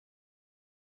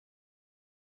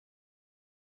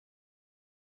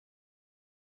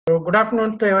good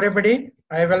afternoon to everybody.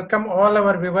 I welcome all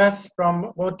our viewers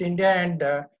from both India and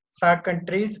SAARC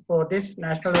countries for this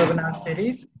national webinar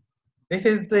series. This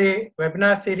is the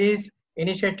webinar series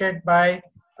initiated by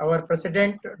our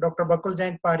President, Dr. Bakul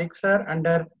Jain Parikh sir,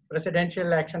 under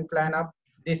Presidential Action Plan of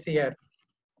this year.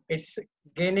 It's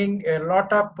gaining a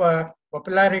lot of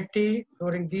popularity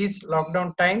during these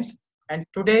lockdown times, and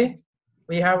today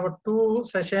we have two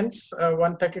sessions,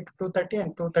 1:30 to 2:30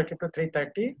 and 2:30 to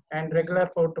 3:30, and regular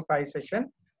 4 to 5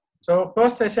 session. So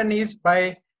first session is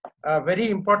by a very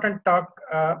important talk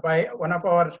by one of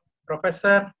our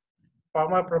professor,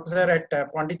 former professor at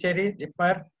Pondicherry,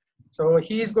 JIPMER. So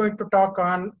he is going to talk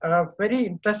on very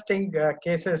interesting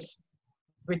cases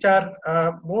which are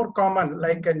more common,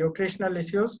 like nutritional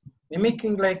issues,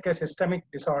 mimicking like systemic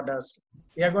disorders.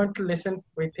 We are going to listen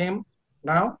with him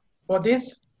now. For this,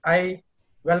 I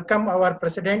welcome our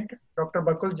President, Dr.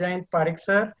 Bakul Jain Parikh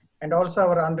sir, and also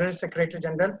our Honorary Secretary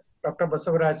General, Dr.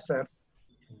 Basavaraj sir.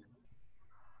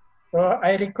 So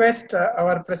I request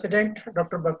our President,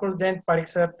 Dr. Bakul Jain Parikh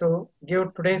sir, to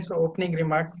give today's opening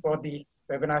remark for the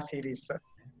webinar series, sir.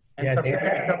 And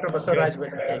subsequently, Dr. Basavaraj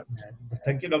will take.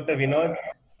 Thank you, Dr. Vinod.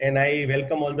 And I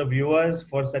welcome all the viewers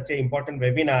for such an important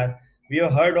webinar. We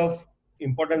have heard of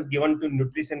importance given to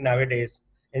nutrition nowadays,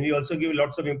 and we also give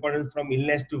lots of importance from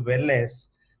illness to wellness.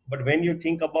 But when you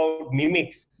think about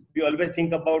mimics, we always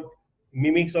think about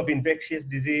mimics of infectious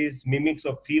disease, mimics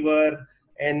of fever,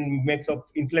 and mimics of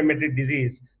inflammatory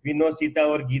disease. We know Sita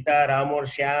or Gita, Ram or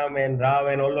Shyam, and Rav,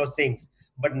 and all those things.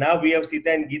 But now we have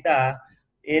Sita and Gita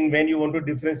in when you want to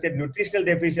differentiate nutritional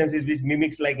deficiencies which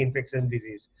mimics like infection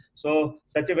disease. So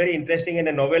such a very interesting and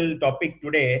a novel topic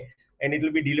today, and it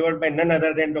will be delivered by none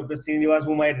other than Dr. Srinivasan,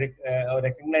 whom I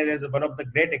recognize as one of the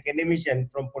great academicians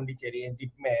from Pondicherry and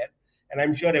JIPMER, and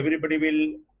I'm sure everybody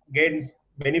will gain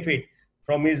benefit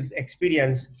from his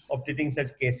experience of treating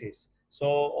such cases.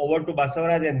 So over to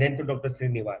Basavaraj and then to Dr.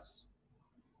 Srinivasan.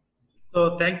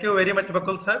 So thank you very much,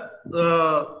 Bakul sir.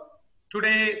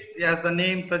 Today, as the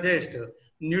name suggests,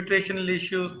 nutritional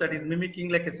issues, that is mimicking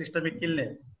like a systemic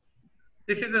illness.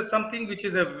 This is something which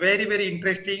is a very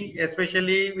interesting,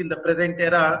 especially in the present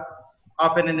era.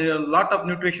 Often a lot of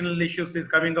nutritional issues is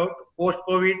coming out.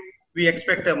 Post-COVID, we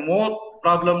expect a more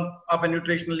problem of a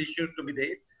nutritional issue to be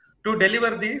there. To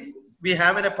deliver this, we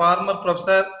have a former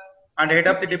professor and head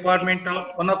of the department of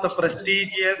one of the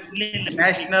prestigious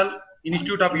National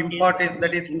Institute of Importance,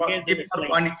 that is JIPMER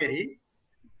Pondicherry.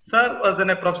 Sir was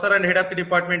a professor and head of the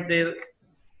department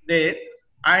there,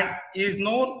 and is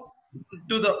known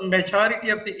to the majority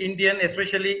of the Indian,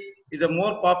 especially is a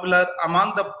more popular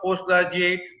among the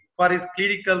postgraduate for his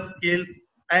clinical skills.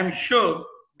 I am sure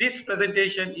this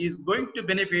presentation is going to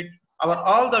benefit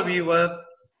all the viewers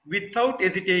without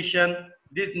hesitation.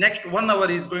 This next 1 hour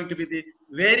is going to be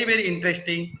very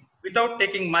interesting. Without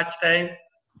taking much time,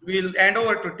 we'll hand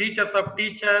over to teachers of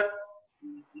teacher,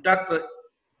 Dr.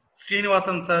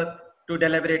 Srinivasan sir, to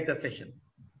deliberate the session.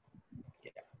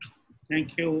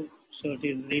 Thank you. So it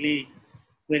is really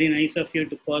very nice of you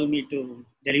to call me to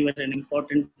deliver an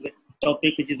important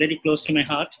topic which is very close to my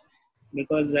heart,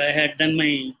 because I had done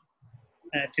my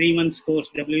 3 months course,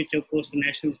 WHO course,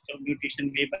 National Institute of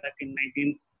Nutrition, way back in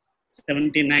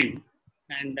 1979.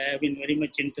 And I have been very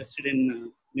much interested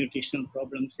in nutritional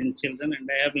problems in children, and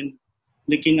I have been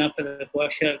looking after the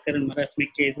kwashiorkor and marasmic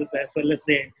cases, as well as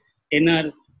the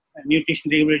NR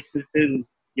nutrition regulatory system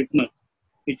JIPMER,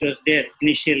 which was there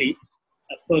initially.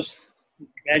 Of course,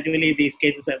 gradually these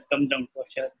cases have come down,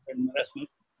 kwashiorkor and marasmic.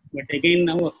 But again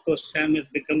now, of course, SAM has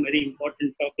become a very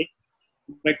important topic.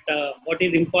 But what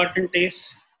is important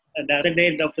is, the other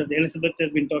day, Dr. Elizabeth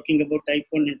has been talking about type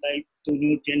 1 and type 2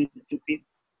 nutrient deficiencies.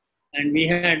 And we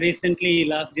had recently,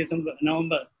 last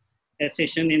November, a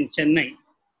session in Chennai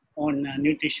on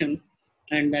nutrition.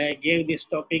 And I gave this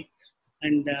topic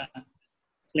and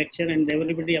lecture, and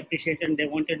everybody appreciated, and they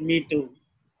wanted me to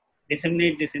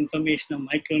disseminate this information of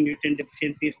micronutrient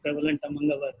deficiencies prevalent among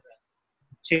our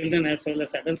children as well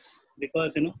as adults,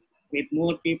 because with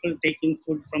more people taking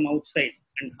food from outside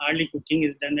and hardly cooking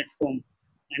is done at home,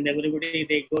 and everybody,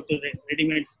 they go to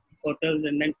ready-made hotels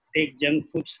and then take junk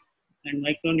foods, and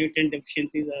micronutrient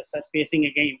deficiencies are surfacing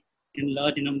again in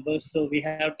large numbers. So we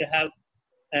have to have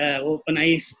open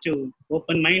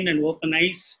mind and open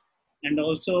eyes, and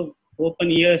also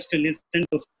open ears to listen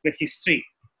to the history,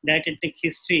 dietetic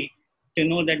history, to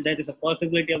know that there is a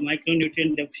possibility of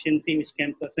micronutrient deficiency which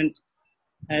can present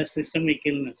as systemic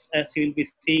illness, as we will be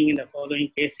seeing in the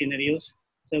following case scenarios.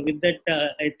 So with that,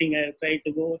 I think I will try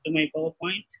to go to my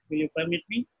PowerPoint. Will you permit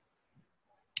me?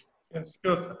 Yes,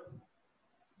 sure, sir.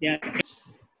 Yeah.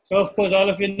 So, of course, all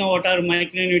of you know what are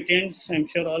micronutrients. I'm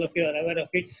sure all of you are aware of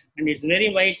it. And it's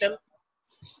very vital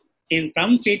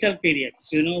from fetal period.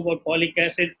 You know about folic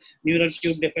acid, neural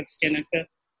tube defects can occur,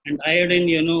 and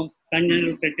iodine,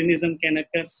 congenital cretinism can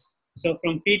occur. So,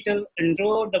 from fetal and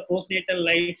throughout the postnatal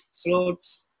life, throughout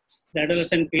the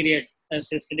adolescent period,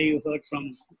 as yesterday you heard from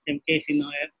MK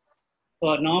Sinoyer,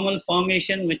 for normal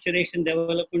formation, maturation,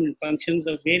 development, and functions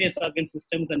of various organ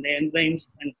systems and the enzymes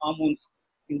and hormones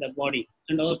in the body,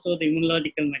 and also the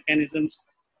immunological mechanisms.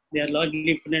 They are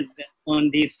largely dependent on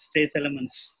these trace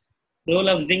elements. Role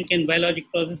of zinc in biologic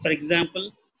process, for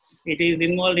example, it is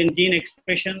involved in gene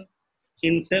expression,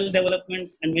 in cell development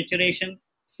and maturation,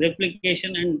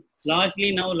 replication, and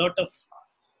largely now a lot of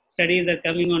studies are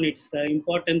coming on its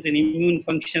importance in immune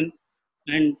function,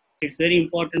 and it's very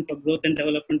important for growth and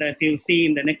development, as you'll see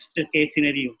in the next case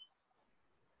scenario.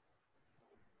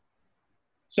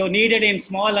 So needed in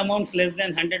small amounts, less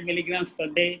than 100 milligrams per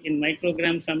day, in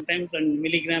micrograms sometimes and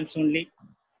milligrams only,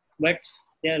 but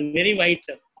they are very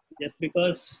vital just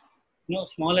because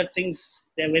smaller things,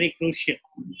 they are very crucial.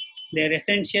 They are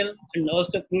essential and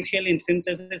also crucial in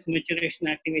synthesis, maturation,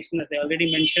 activation, as I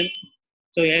already mentioned.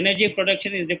 So energy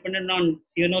production is dependent on,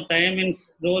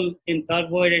 thiamin's role in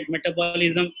carbohydrate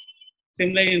metabolism.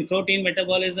 Similarly, in protein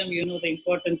metabolism, the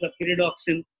importance of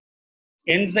pyridoxine.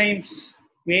 Enzymes,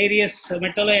 various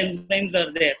metalloenzymes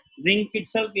are there. Zinc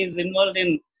itself is involved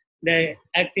in the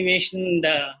activation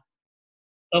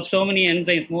of so many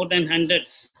enzymes, more than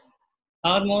hundreds.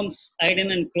 Hormones,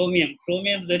 iodine and chromium.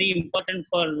 Chromium is very important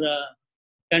for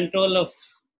control of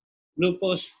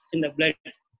glucose in the blood.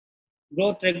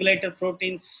 Growth regulator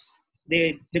proteins,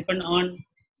 they depend on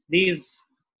these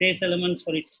trace elements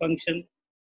for its function.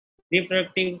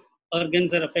 Reproductive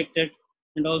organs are affected,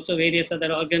 and also various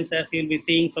other organs, as you'll be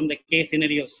seeing from the case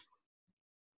scenarios.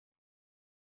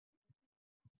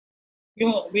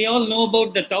 We all know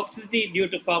about the toxicity due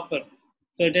to copper.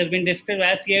 So it has been described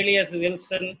as early as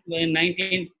Wilson in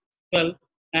 1912,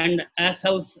 and as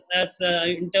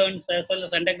interns as well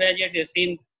as undergraduates, you've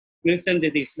seen Wilson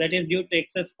disease. That is due to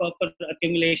excess copper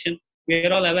accumulation. We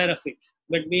are all aware of it,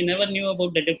 but we never knew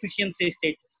about the deficiency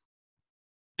status.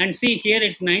 And see here,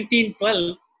 it's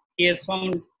 1912. He has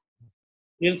found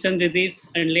Wilson disease,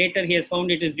 and later he has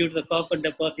found it is due to the copper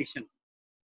deposition.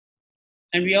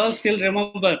 And we all still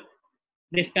remember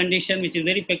this condition, which is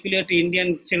very peculiar to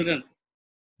Indian children.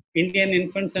 Indian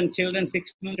infants and children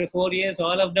 6 months to 4 years,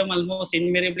 all of them almost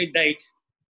invariably died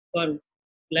for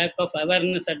lack of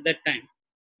awareness at that time.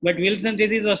 But Wilson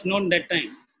disease was known that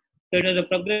time. So it was a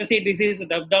progressive disease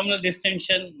with abdominal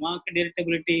distension, marked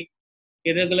irritability,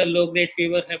 irregular low-grade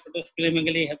fever,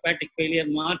 hepatosplenomegaly, hepatic failure,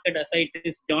 marked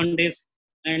ascites, jaundice,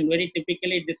 and very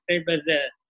typically described as a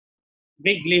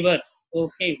big liver.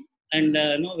 Okay, and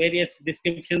various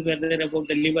descriptions were there about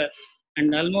the liver,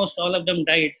 and almost all of them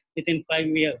died within 5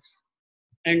 years.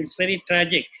 And it's very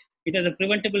tragic. It is a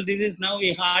preventable disease. Now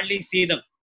we hardly see them.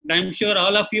 I'm sure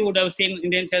all of you would have seen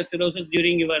Indian cell cirrhosis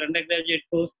during your undergraduate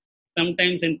course,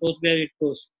 sometimes in postgraduate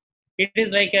course. It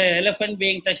is like an elephant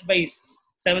being touched by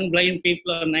 7 blind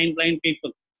people or 9 blind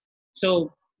people.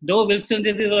 So though Wilson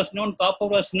disease was known, copper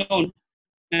was known,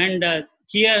 and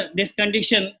here this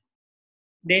condition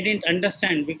they didn't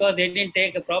understand because they didn't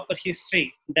take a proper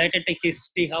history, dietetic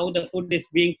history, how the food is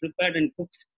being prepared and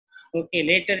cooked. Okay,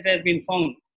 later it has been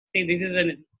found. See, this is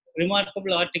a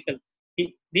remarkable article.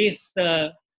 These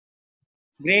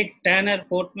great Tanner,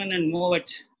 Portman, and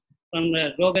Mowat from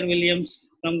Roger Williams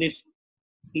from this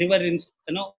liver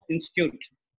institute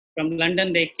from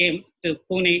London, they came to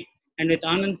Pune, and with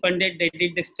Anand Pandit they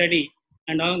did the study,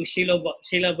 and along Sheila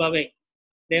Bave,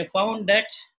 they found that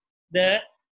the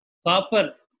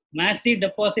copper, massive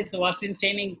deposits of Austin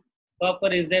staining copper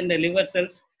is there in the liver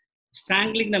cells,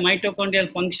 strangling the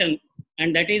mitochondrial function,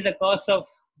 and that is the cause of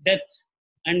death.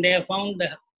 And they have found the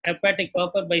hepatic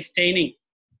copper by staining,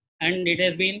 and it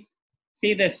has been,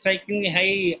 see the strikingly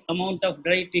high amount of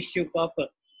dry tissue copper.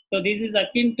 So this is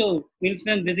akin to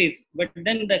Wilson disease, but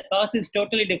then the cause is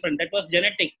totally different. That was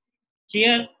genetic.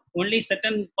 Here, only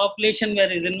certain population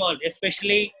were involved,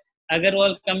 especially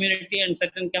Agarwal community and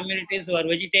certain communities who are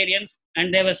vegetarians,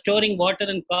 and they were storing water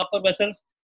in copper vessels.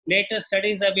 Later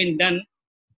studies have been done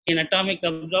in atomic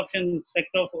absorption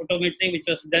spectrophotometry, which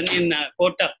was done in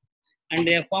Kota, and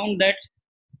they have found that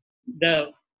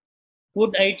the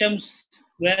food items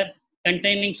were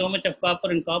containing so much of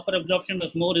copper, and copper absorption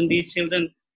was more in these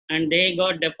children, and they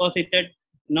got deposited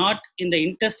not in the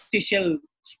interstitial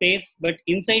space, but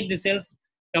inside the cells,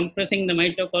 compressing the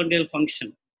mitochondrial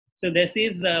function. So this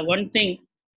is one thing.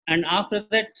 And after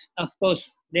that, of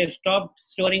course, they've stopped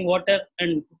storing water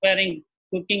and preparing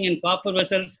cooking in copper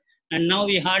vessels, And now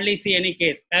we hardly see any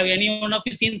case. Have any one of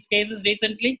you seen cases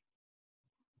recently?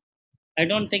 I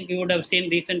don't think you would have seen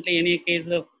recently any case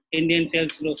of Indian cell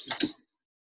cirrhosis.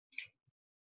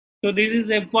 So this is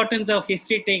the importance of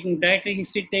history taking, dietary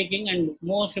history taking, and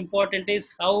most important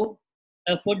is how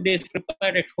a food is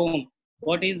prepared at home.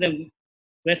 What is the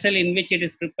vessel in which it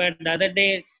is prepared? The other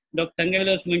day, Dr. Tangavil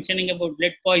was mentioning about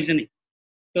lead poisoning.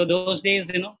 So those days,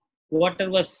 water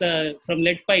was from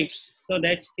lead pipes. So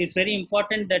it's very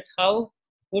important that how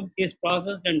food is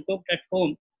processed and cooked at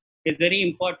home is very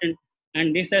important.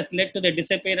 And this has led to the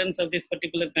disappearance of this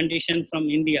particular condition from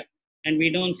India. And we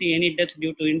don't see any deaths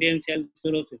due to Indian cell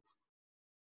cirrhosis.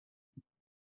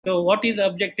 So what is the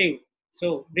objective?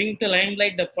 So bring to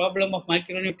limelight the problem of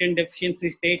micronutrient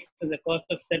deficiency states as a cause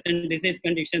of certain disease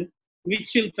conditions,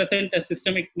 which will present as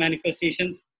systemic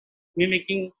manifestations,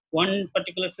 mimicking one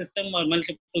particular system or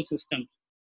multiple systems.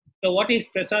 So what is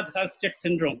Prasad-Halstead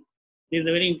syndrome? This is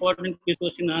a very important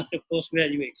question asked of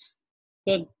postgraduates.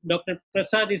 So Dr.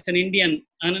 Prasad is an Indian,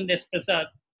 Anand S. Prasad,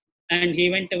 and he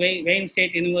went to Wayne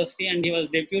State University and he was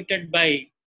deputed by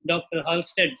Dr.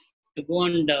 Halstead to go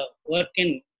and work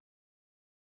in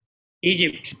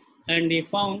Egypt. And he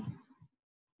found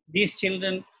these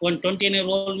children, one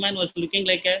 20-year-old man was looking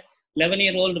like a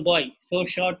 11-year-old boy, so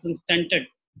short and stunted.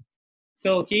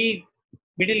 So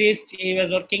Middle East, he was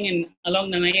working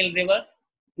along the Nile River.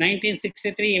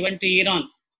 1963, he went to Iran.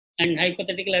 And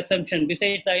hypothetical assumption,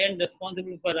 besides iron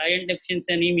responsible for iron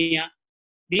deficiency anemia,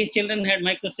 these children had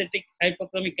microcytic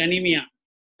hypochromic anemia.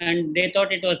 And they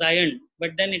thought it was iron,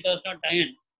 but then it was not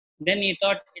iron. Then he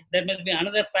thought there must be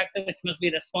another factor which must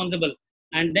be responsible.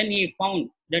 And then he found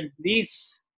that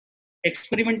these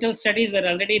experimental studies were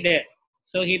already there.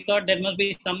 So he thought there must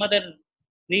be some other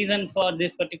reason for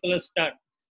this particular start.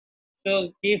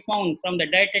 So he found from the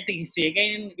dietetic history,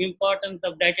 again, importance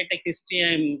of dietetic history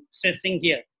I'm stressing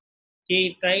here.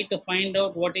 He tried to find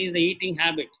out what is the eating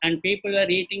habit. And people were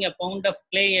eating a pound of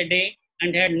clay a day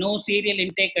and had no cereal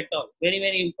intake at all. Very,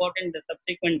 very important, the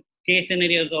subsequent case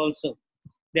scenarios also.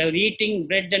 They were eating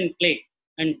bread and clay.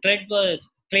 And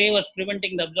clay was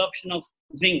preventing the absorption of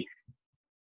zinc.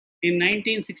 In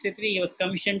 1963, he was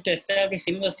commissioned to establish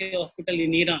University Hospital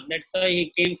in Iran. That's why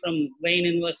he came from Wayne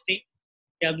University.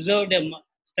 He observed a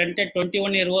stunted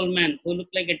 21-year-old man who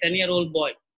looked like a 10-year-old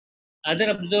boy.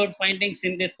 Other observed findings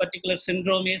in this particular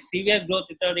syndrome is severe growth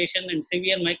retardation and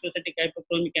severe microcytic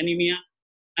hypochromic anemia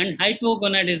and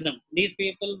hypogonadism. These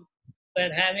people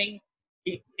were having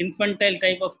infantile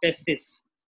type of testis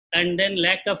and then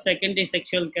lack of secondary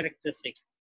sexual characteristics.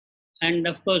 And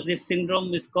of course, this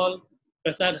syndrome is called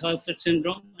Prasad-Halstead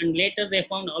syndrome. And later they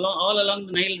found all along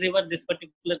the Nile River, this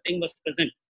particular thing was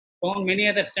present. Found many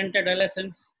other stunted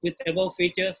adolescents with above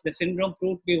features. The syndrome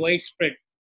proved to be widespread.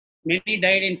 Many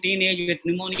died in teenage with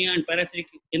pneumonia and parasitic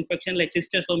infection like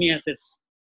schistosomiasis.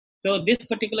 So this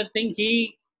particular thing,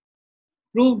 he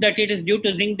proved that it is due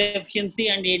to zinc deficiency,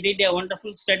 and he did a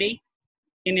wonderful study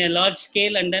in a large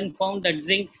scale and then found that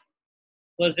zinc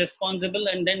was responsible,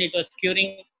 and then it was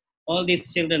curing all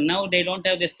these children. Now they don't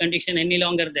have this condition any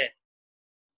longer there.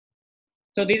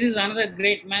 So this is another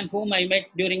great man whom I met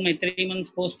during my 3 months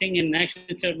posting in National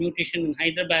Institute of Nutrition in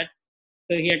Hyderabad.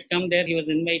 So he had come there. He was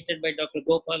invited by Dr.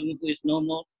 Gopal, who is no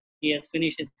more. He has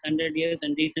finished his 100 years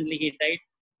and recently he died.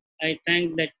 I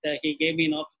thank that he gave me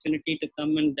an opportunity to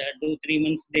come and do 3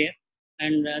 months there.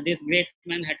 And this great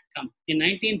man had come. In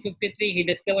 1953, he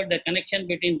discovered the connection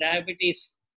between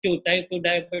diabetes to type 2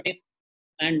 diabetes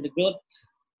and growth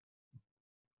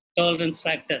tolerance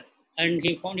factor. And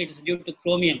he found it is due to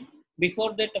chromium.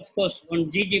 Before that, of course, one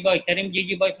Karim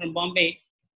Gigi boy from Bombay,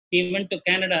 he went to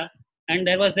Canada, and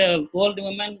there was an old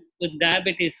woman with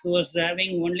diabetes who was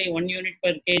having only 1 unit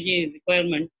per kg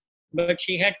requirement, but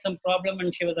she had some problem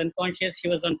and she was unconscious. She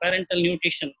was on parenteral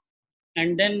nutrition.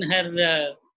 And then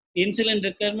her insulin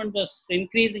requirement was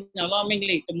increasing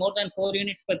alarmingly to more than 4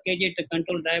 units per kg to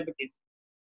control diabetes.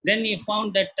 Then he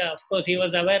found that, of course, he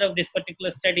was aware of this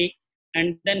particular study,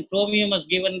 and then chromium was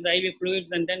given the IV fluids,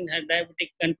 and then her diabetic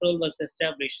control was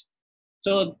established.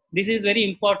 So this is very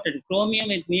important.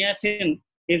 Chromium in niacin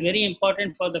is very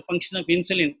important for the function of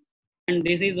insulin, and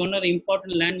this is one of the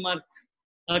important landmark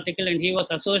article, and he was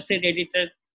associate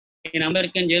editor in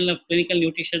American Journal of Clinical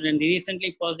Nutrition, and he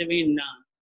recently passed away in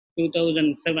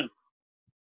 2007.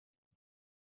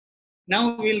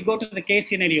 Now we'll go to the case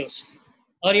scenarios.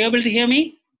 Are you able to hear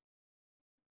me?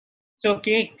 So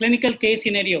clinical case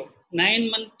scenario,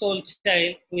 9-month-old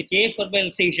child with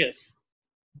afebrile seizures.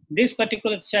 This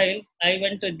particular child, I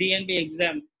went to DNB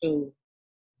exam to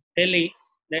Delhi.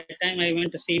 That time I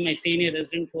went to see my senior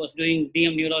resident who was doing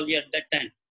DM neurology at that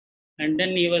time. And then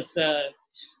he was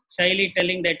shyly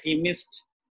telling that he missed.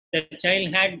 The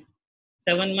child had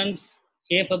 7 months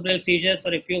afebrile seizures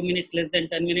for a few minutes, less than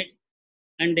 10 minutes,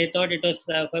 and they thought it was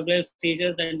febrile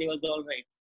seizures and he was all right.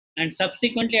 And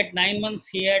subsequently at 9 months,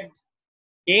 he had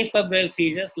afebrile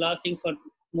seizures lasting for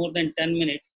more than 10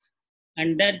 minutes.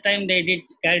 And that time they did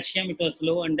calcium, it was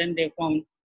low, and then they found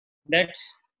that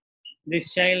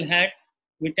this child had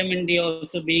vitamin D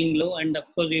also being low, and of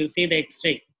course you see the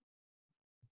X-ray.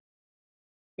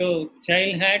 So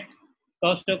child had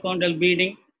costochondral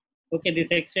bleeding. Okay, this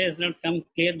X-ray has not come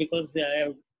clear because I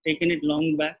have taken it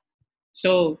long back.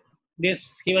 So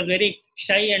he was very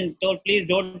shy and told, please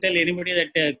don't tell anybody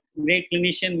that a great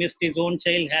clinician missed his own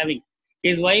child having.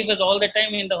 His wife was all the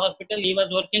time in the hospital. He was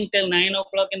working till 9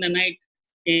 o'clock in the night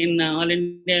in All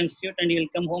India Institute, and he will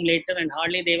come home later, and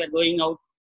hardly they were going out.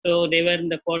 So they were in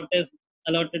the quarters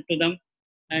allotted to them,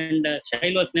 and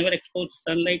child was never exposed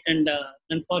to sunlight, and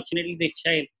unfortunately this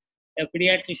child, a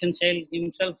pediatrician child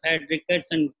himself, had rickets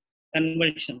and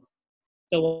convulsions.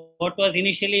 So what was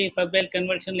initially febrile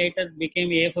convulsion later became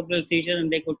afebrile seizure,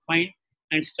 and they could find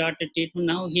and started treatment.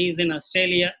 Now he is in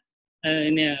Australia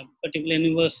in a particular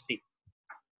university.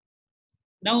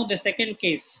 Now the second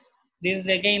case, this is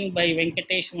again by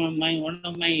Venkatesh, one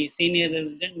of my senior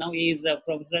residents. Now he is a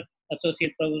professor,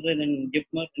 associate professor in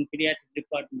JIPMER in pediatric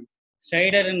department.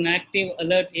 Strider, an active,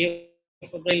 alert,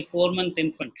 afebrile 4-month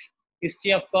infant.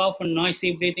 History of cough and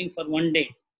noisy breathing for 1 day.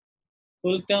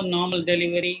 Full-term normal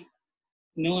delivery,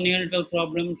 no neonatal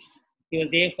problems. He was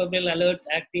afebrile, alert,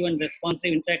 active, and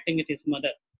responsive, interacting with his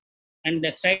mother. And the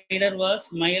stridor was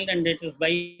mild and it was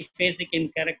biphasic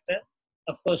in character.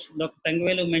 Of course, Dr.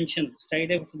 Tangvelu mentioned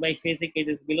stridor is biphasic, it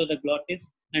is below the glottis,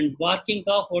 and barking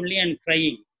cough only and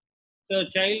crying. So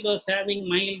child was having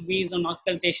mild wheeze on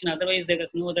auscultation, otherwise there was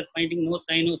no other finding, no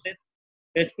cyanosis.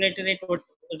 Respiratory rate was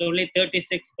only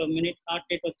 36 per minute, heart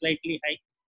rate was slightly high,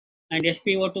 and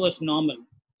SpO2 was normal.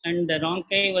 And the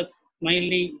rhonchi was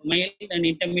mild and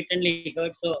intermittently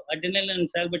hurt, so adrenaline and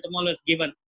salbutamol was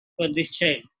given for this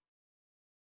child.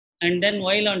 And then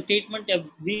while on treatment, a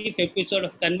brief episode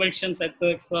of convulsions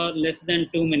occurred for less than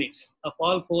 2 minutes of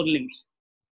all 4 limbs.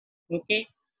 Okay,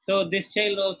 so this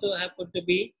child also happened to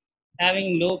be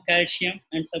having low calcium,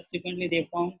 and subsequently they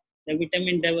found the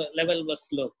vitamin level was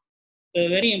low. So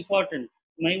very important.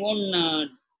 My own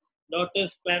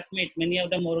daughter's classmates, many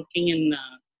of them are working in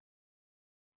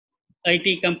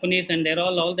IT companies, and they're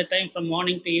all the time from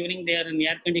morning to evening, they are in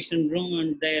air conditioned room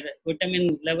and their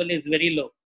vitamin level is very low.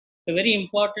 So very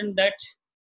important that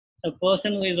a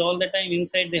person who is all the time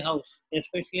inside the house,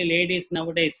 especially ladies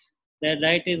nowadays, their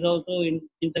diet is also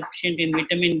insufficient in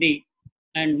vitamin D,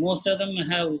 and most of them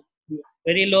have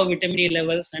very low vitamin D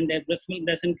levels, and their breast milk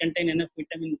doesn't contain enough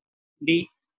vitamin D.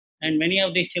 And many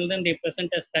of these children, they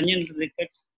present as congenital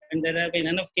rickets, and there have been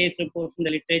enough case reports in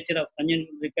the literature of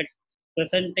congenital rickets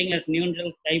presenting as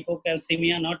neonatal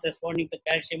hypocalcemia, not responding to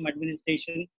calcium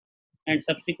administration, and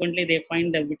subsequently they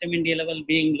find the vitamin D level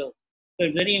being low. So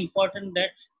it's very important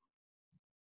that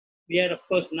we are, of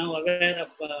course, now aware of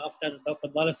after Dr.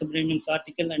 Balasubramanian's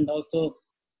article, and also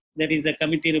there is a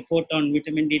committee report on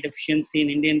vitamin D deficiency in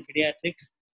Indian pediatrics.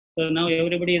 So now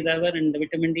everybody is aware, and the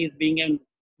vitamin D is being given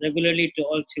regularly to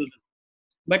all children.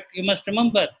 But you must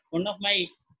remember, one of my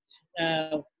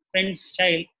friend's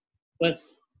child was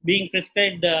being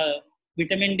prescribed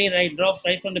vitamin D drops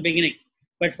right from the beginning.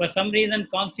 But for some reason,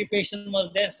 constipation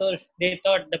was there, so they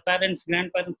thought, the grandparents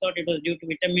thought it was due to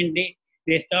vitamin D.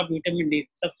 They stopped vitamin D.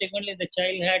 Subsequently, the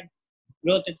child had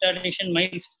growth retardation,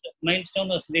 milestone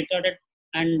was retarded,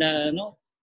 and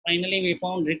finally we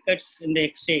found rickets in the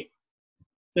X-ray.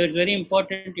 So it's very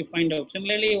important to find out.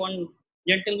 Similarly, one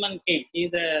gentleman came.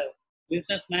 He's a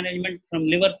business management from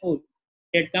Liverpool.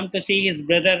 He had come to see his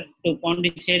brother to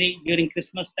Pondicherry during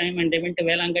Christmas time, and they went to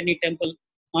Velangani temple.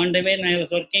 On the way, when I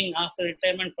was working after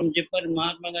retirement from JIPMER in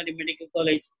Mahatma Gandhi Medical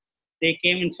College, they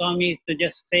came and saw me to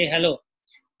just say hello.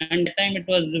 And the time it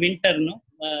was winter,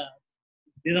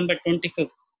 December 25th.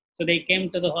 So they came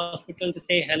to the hospital to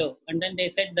say hello. And then they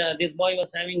said this boy was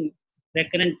having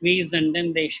recurrent wheeze, and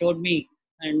then they showed me.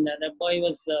 And the boy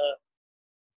was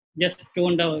just two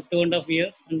and a half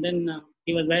years. And then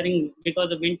he was wearing,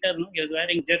 because of winter, he was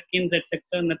wearing jerkins,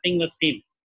 etc. Nothing was seen.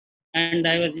 And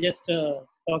I was just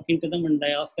talking to them, and I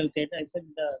auscultated. I said,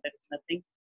 there is nothing,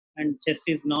 and chest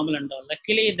is normal and all.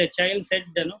 Luckily, the child said,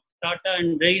 Tata,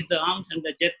 and raised the arms, and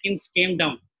the jerkins came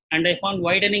down. And I found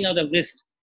widening of the wrist.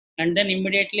 And then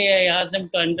immediately I asked them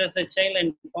to undress the child,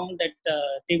 and found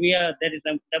that tibia, there is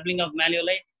a doubling of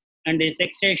malleoli, and his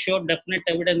X-ray showed definite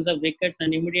evidence of rickets.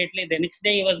 And immediately the next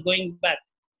day he was going back.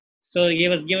 So he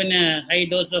was given a high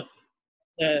dose of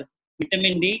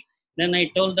vitamin D. Then I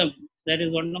told them, There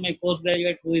is one of my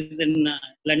postgraduate who is in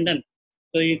London.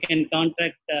 So you can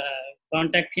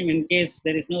contact him in case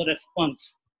there is no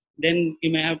response. Then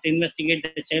you may have to investigate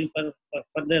the child for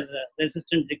further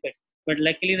resistant requests. But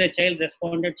luckily the child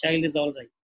responded, child is all right.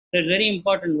 So it's very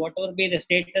important, whatever be the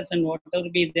status and whatever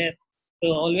be there.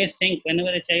 So always think whenever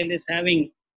a child is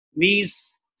having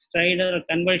wheeze, stridor, or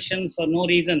convulsions for no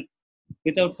reason,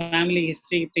 without family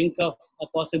history, think of a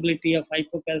possibility of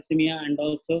hypocalcemia and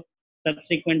also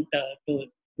subsequent to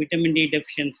vitamin D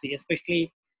deficiency,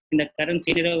 especially in the current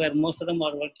scenario where most of them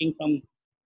are working from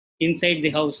inside the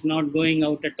house, not going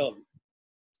out at all.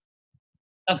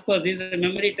 Of course, this is a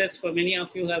memory test for many of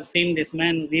you who have seen this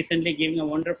man recently giving a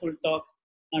wonderful talk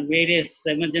on various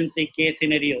emergency case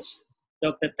scenarios.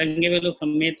 Dr. Tangevelu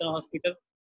from Mehta Hospital.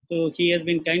 So he has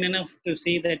been kind enough to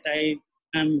see that I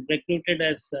am recruited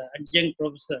as adjunct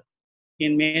professor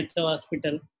in Mehta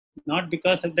Hospital. Not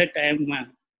because of that I am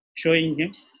showing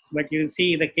him, but you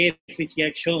see the case which he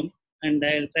had shown, and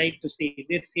I will try to see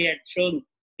this he had shown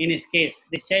in his case.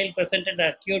 This child presented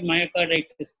acute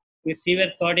myocarditis with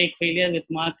severe cardiac failure with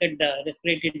marked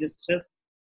respiratory distress,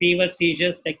 fever,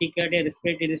 seizures, tachycardia,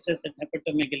 respiratory distress, and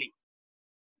hepatomegaly.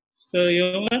 So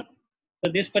you know,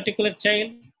 so this particular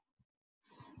child,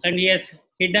 and he has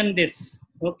hidden this,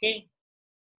 okay?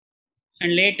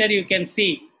 And later you can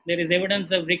see there is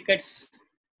evidence of rickets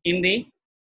in the,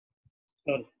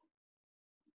 sorry.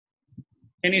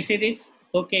 Can you see this?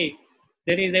 Okay,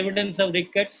 there is evidence of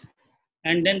rickets,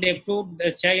 and then they proved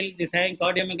the child is having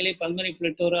cardiomegaly, pulmonary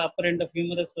plethora, upper end of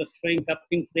humerus was showing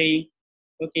cupping, fraying.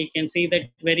 Okay, you can see that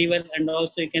very well, and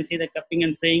also you can see the cupping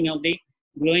and fraying of the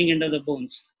glowing end of the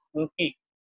bones. Okay,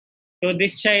 so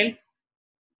this child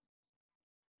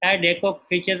had echo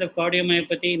features of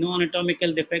cardiomyopathy, no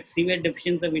anatomical defects, severe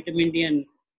deficiency of vitamin D, and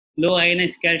low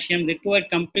ionized calcium, recovered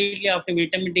completely after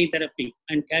vitamin D therapy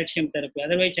and calcium therapy.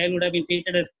 Otherwise, child would have been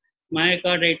treated as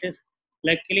myocarditis.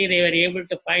 Luckily, they were able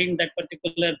to find that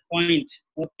particular point.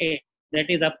 Okay, that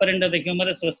is upper end of the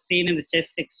humerus was seen in the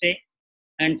chest X-ray,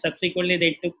 and subsequently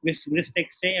they took wrist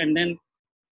X-ray, and then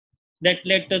that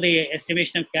led to the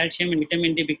estimation of calcium and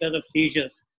vitamin D because of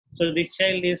seizures. So this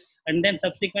child is, and then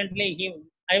subsequently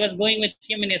I was going with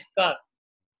him in his car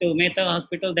to Mehta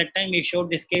Hospital. That time he showed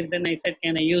this case. Then I said,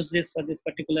 can I use this for this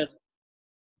particular,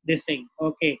 this thing?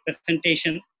 Okay,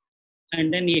 presentation.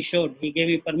 And then he showed, he gave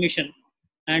me permission.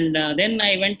 And then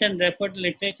I went and referred to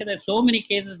literature. There are so many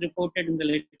cases reported in the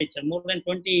literature. More than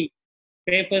 20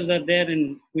 papers are there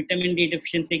in vitamin D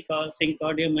deficiency causing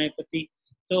cardiomyopathy.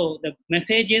 So the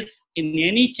message is, in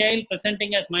any child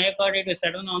presenting as myocarditis with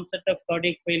sudden onset of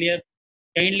cardiac failure,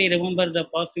 kindly remember the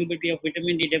possibility of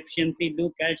vitamin D deficiency,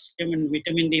 do calcium and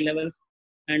vitamin D levels,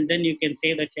 and then you can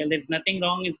say the child. There's nothing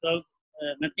wrong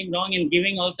in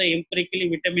giving also empirically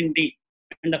vitamin D.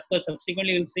 And of course,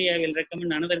 subsequently you'll see I will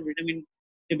recommend another vitamin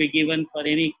to be given for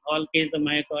all case of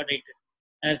myocarditis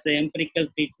as the empirical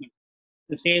treatment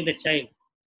to save the child.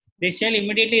 This child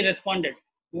immediately responded.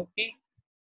 Okay.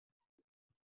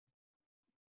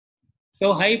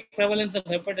 So high prevalence of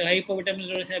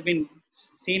hypovitaminization have been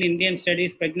seen in Indian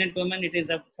studies. Pregnant women, it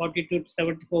is up 42 to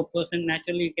 74%.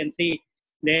 Naturally, you can see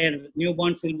their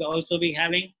newborns will also be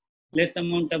having less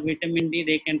amount of vitamin D.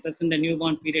 They can present the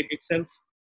newborn period itself.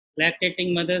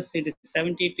 Lactating mothers, it is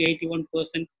 70 to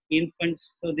 81%.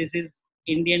 Infants, so this is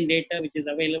Indian data which is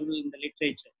available in the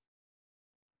literature.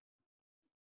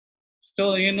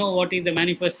 So you know what is the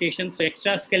manifestation. So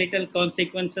extraskeletal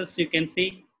consequences, you can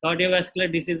see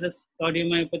cardiovascular diseases,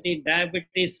 cardiomyopathy,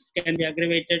 diabetes can be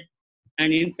aggravated,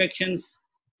 and infections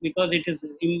because it is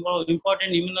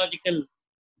important immunological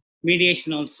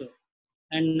mediation also.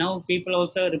 And now people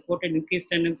also reported increased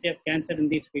tendency of cancer in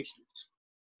these patients.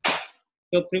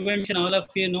 So prevention, all of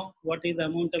you know what is the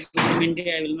amount of vitamin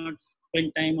D. I will not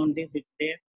spend time on this, it's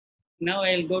there. Now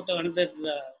I'll go to another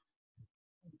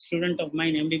student of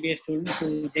mine, MBBS student,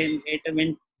 who then later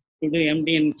went to do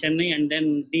MD in Chennai and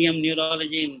then DM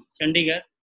Neurology in Chandigarh.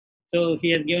 So he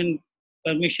has given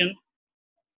permission.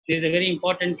 This is a very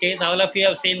important case. All of you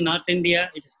have seen North India.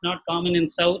 It is not common in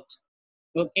South.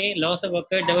 Okay, loss of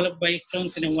occurred developed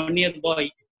milestones in a 1-year boy.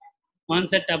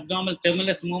 Onset abnormal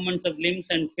tremulous movements of limbs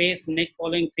and face, neck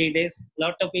following 3 days. A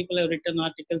lot of people have written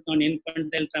articles on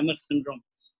infantile tremor syndrome.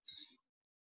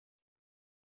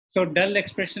 So dull,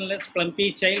 expressionless,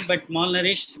 plumpy child, but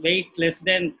malnourished, weight less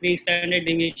than 3 standard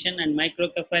deviation, and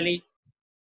microcephaly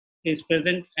is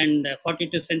present, and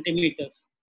 42 centimeters.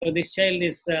 So this child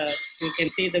is, you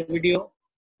can see the video.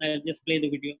 I'll just play the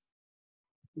video.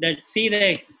 That see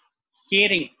the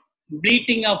hearing,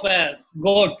 bleating of a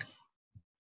goat.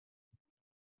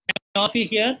 All of you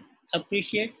here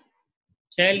appreciate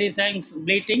child is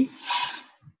bleating.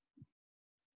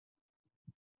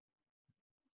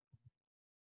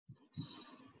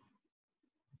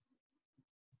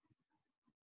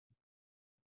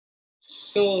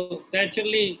 So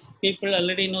naturally, people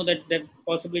already know that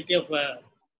possibility of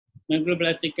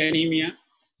megaloblastic anemia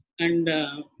and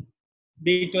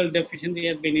B12 deficiency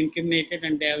has been incriminated,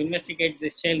 and they have investigated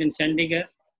this child in Chandigarh.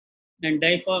 And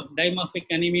dimorphic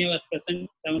anemia was present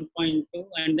 7.2,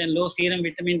 and then low serum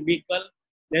vitamin B12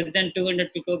 less than 200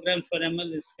 picograms per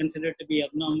ml is considered to be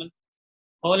abnormal.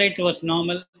 Folate was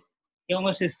normal.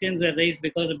 Homocysteines were raised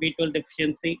because of B12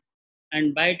 deficiency,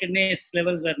 and biotinase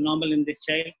levels were normal in this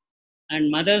child. And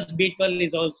mother's B12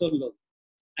 is also low.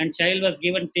 And child was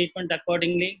given treatment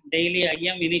accordingly, daily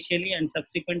IM initially and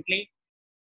subsequently.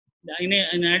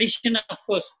 In addition, of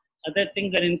course, other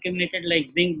things are incriminated like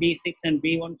zinc B6 and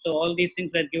B1. So all these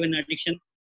things are given addition.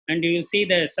 And you will see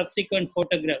the subsequent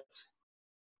photographs.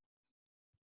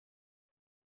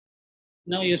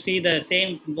 Now you see the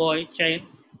same child.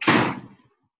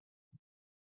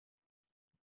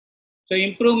 So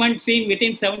improvement seen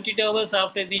within 72 hours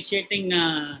after initiating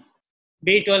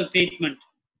B12 treatment.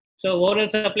 So oral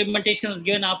supplementation was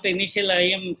given after initial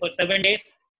IM for 7 days.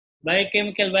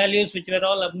 Biochemical values, which were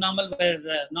all abnormal, were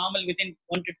normal within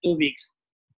 1 to 2 weeks.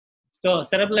 So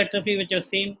cerebral atrophy, which was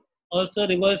seen, also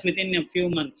reversed within a few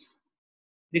months.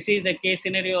 This is a case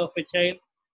scenario of a child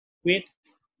with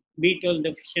B12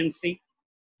 deficiency.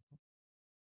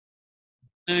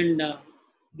 And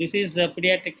this is a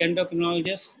pediatric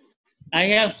endocrinologist. I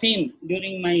have seen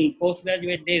during my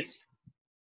postgraduate days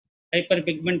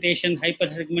hyperpigmentation,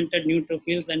 hypersegmented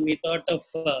neutrophils, and we thought of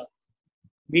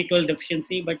B12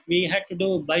 deficiency, but we had to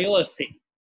do bioassay,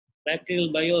 bacterial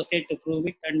bioassay to prove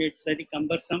it, and it's very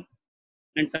cumbersome,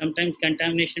 and sometimes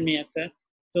contamination may occur.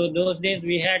 So those days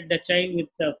we had the child with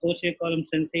posterior column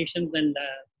sensations, and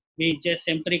we just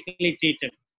empirically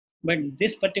treated. But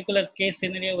this particular case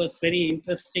scenario was very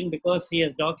interesting because he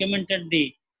has documented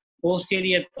the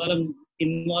posterior column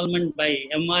involvement by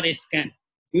MRI scan.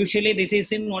 Usually this is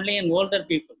seen only in older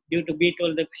people due to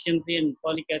B12 deficiency and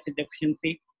folic acid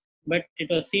deficiency, but it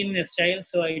was seen in a child,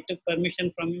 so I took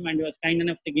permission from him and he was kind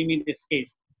enough to give me this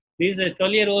case. This is a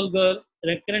 12-year-old girl,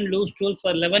 recurrent loose stools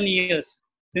for 11 years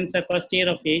since her first year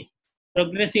of age,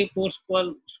 progressive poor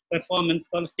performance,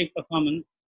 scholastic performance,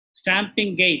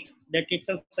 stamping gait that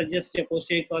itself suggests a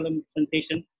posterior column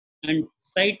sensation, and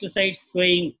side-to-side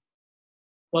swaying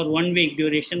for 1 week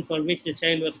duration, for which the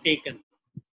child was taken.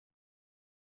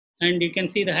 And you can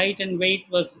see the height and weight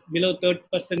was below 3rd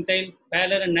percentile,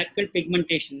 pallor and knuckle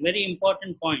pigmentation. Very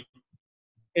important point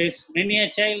is when a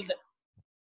child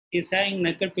is having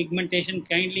knuckle pigmentation,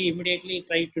 kindly immediately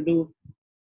try to do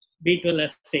B12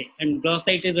 assay, and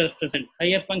glossitis was present.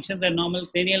 Higher functions are normal,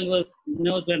 cranial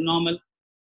nerves were normal.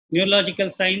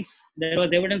 Neurological signs, there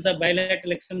was evidence of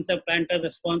bilateral extensor plantar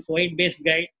response, wide-based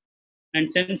guide,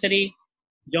 and sensory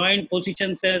joint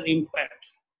positions are impact.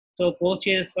 So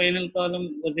posterior spinal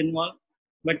column was involved,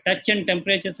 but touch and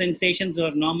temperature sensations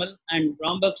were normal, and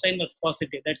Romberg sign was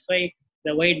positive. That's why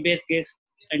the wide-based gaze,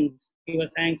 and he was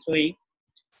hang swaying.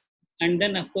 And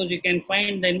then, of course, you can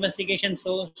find the investigation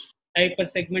source,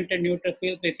 hypersegmented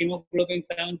neutrophils with hemoglobin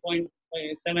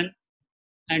 7.7,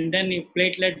 and then if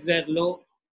platelets were low,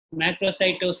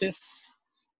 macrocytosis,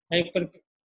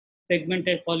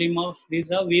 hypersegmented polymorphs.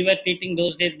 These are we were treating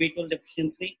those days B12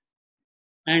 deficiency,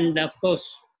 and of course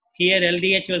here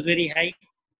LDH was very high,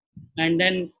 and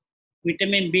then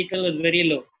vitamin B12 was very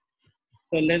low.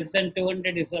 So less than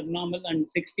 200 is abnormal, and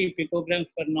 60 picograms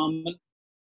per normal,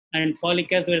 and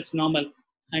folic acid was normal,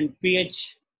 and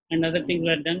pH and other things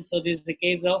were done. So this is the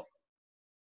case of,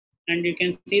 and you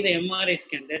can see the MRI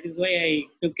scan. That is why I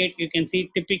took it. You can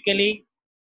see typically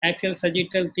axial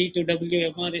sagittal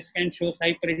T2W MRI scan shows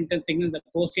hyperintense signal in the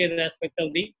posterior aspect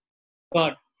of the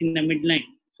cord in the midline.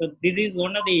 So this is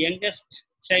one of the youngest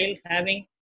child having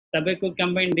subacute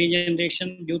combined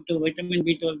degeneration due to vitamin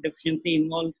B12 deficiency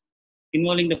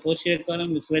involving the posterior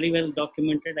column. Is very well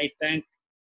documented. I thank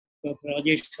Dr.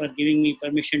 Rajesh for giving me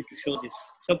permission to show this.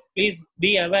 So please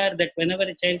be aware that whenever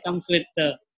a child comes with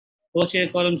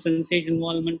posterior column sensation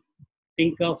involvement,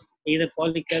 think of either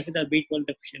folic acid or B12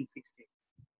 deficiency state.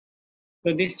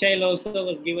 So this child also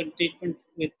was given treatment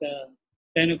with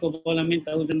cyanocobalamin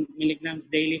 1000 milligrams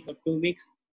daily for 2 weeks,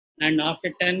 and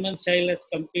after 10 months, child has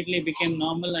completely became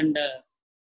normal, and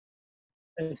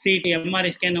CT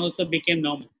MRI scan also became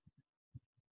normal.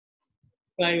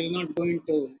 So I will not go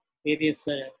into various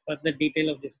further detail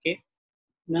of this case.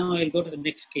 Now I'll go to the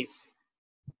next case.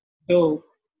 So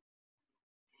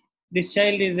this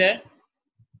child is a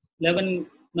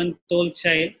 11-month-old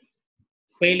child.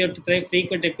 Failure to thrive,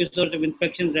 frequent episodes of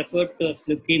infection referred to as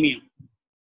leukemia.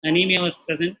 Anemia was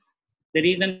present. The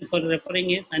reason for referring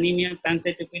is anemia,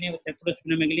 pancytopenia with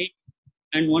heterosplenomegaly,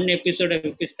 and 1 episode of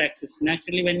epistaxis.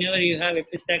 Naturally, whenever you have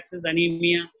epistaxis,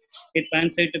 anemia with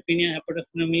pancytopenia,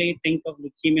 hepatosplenomegaly, think of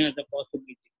leukemia as a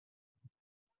possibility.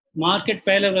 Marked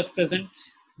pallor was present.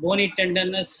 Bony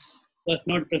tenderness was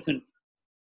not present.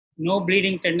 No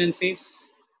bleeding tendencies.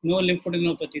 No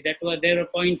lymphadenopathy. There were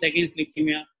points against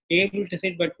leukemia. Able to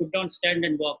sit but could not stand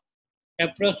and walk.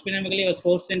 Hepatosplenomegaly was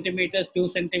 4 centimeters, 2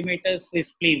 centimeters is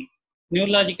spleen.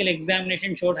 Neurological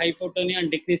examination showed hypotonia and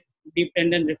decreased deep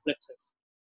tendon reflexes.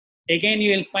 Again,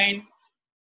 you will find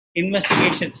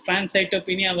investigations.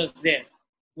 Pancytopenia was there.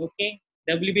 Okay.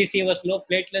 WBC was low,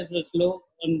 platelets was low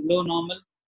and low normal.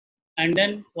 And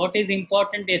then what is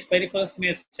important is peripheral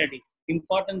smear study.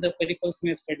 Importance of peripheral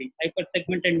smear study.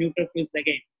 Hypersegmented neutrophils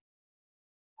again.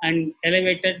 And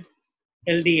elevated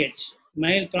LDH.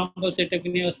 Mild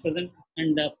thrombocytopenia was present,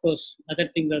 and of course, other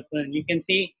things are present. You can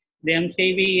see the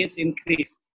MCV is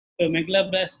increased. So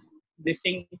megaloblastic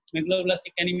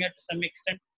anemia to some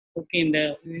extent. Okay,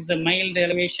 this is a mild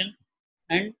elevation,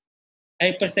 and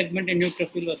hypersegmented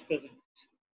neutrophil was present.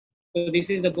 So this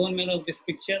is the bone marrow of this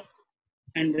picture,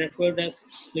 and referred as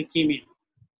leukemia.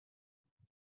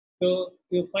 So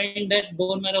you find that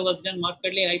bone marrow was done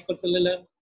markedly hypercellular,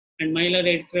 and myelin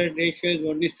erythroid ratio is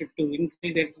 1:2,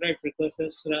 increased erythroid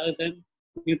precursors rather than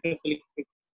neutrophilic.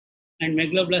 And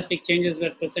megaloblastic changes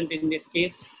were present in this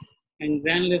case, and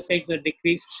granulocytes were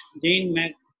decreased.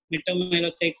 Giant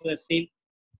metamyelocytes were seen.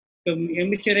 So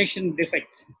maturation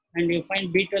defect, and you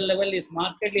find B12 level is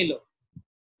markedly low.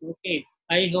 Okay,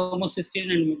 high homocysteine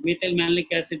and methyl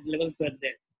malic acid levels were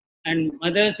there, and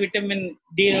mother's vitamin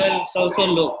D level is also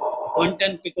low,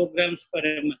 110 picograms per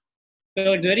ml.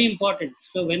 So it's very important.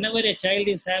 So whenever a child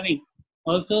is having,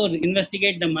 also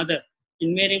investigate the mother.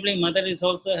 Invariably, mother is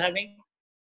also having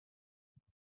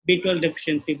B12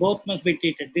 deficiency. Both must be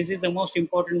treated. This is the most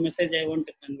important message I want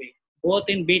to convey. Both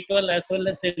in B12 as well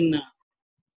as in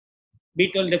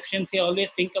B12 deficiency, always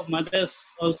think of mothers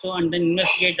also and then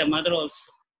investigate the mother also.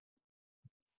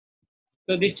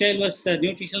 So this child was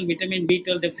nutritional vitamin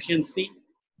B12 deficiency.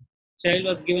 Child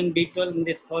was given B12 in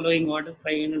this following order,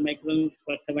 500 micrograms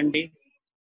for 7 days.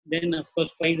 Then, of course,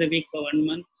 twice a week for 1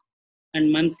 month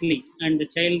and monthly. And the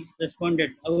child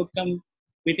responded. Outcome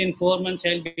within 4 months,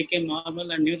 child became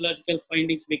normal and neurological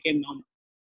findings became normal.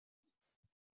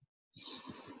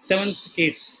 7th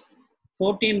case,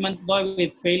 14-month boy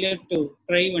with failure to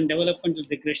thrive and developmental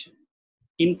regression.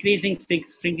 Increasing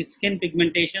skin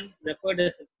pigmentation, referred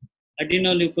as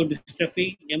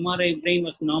adrenoleukodystrophy. MRI brain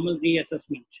was normal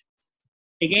reassessment.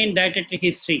 Again, dietetic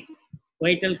history.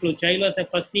 Vital clue. Child was a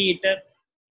fussy eater.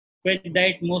 Fed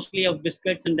diet mostly of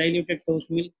biscuits and diluted cow's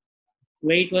milk.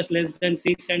 Weight was less than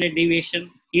 3 standard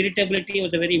deviation. Irritability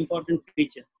was a very important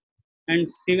feature. And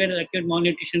severe acute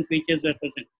malnutrition features were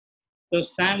present. So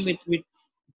Sam he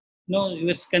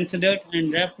was considered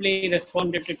and rapidly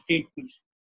responded to treatment.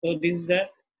 So this is the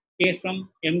case from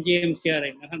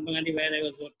MGMCRI, Mahatma Gandhi, where I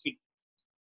was working.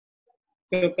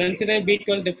 So consider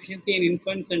B12 deficiency in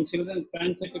infants and children,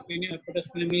 pancytopenia,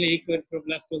 hepatosplenomegaly,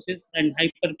 erythroblastosis, and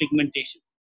hyperpigmentation.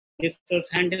 This was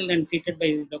handled and treated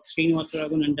by Dr.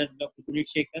 Srinivasan under Dr.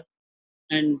 Guneshekar.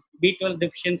 And B12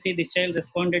 deficiency, the child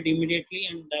responded immediately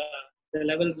and the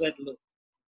levels were low.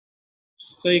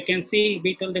 So you can see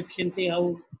B12 deficiency,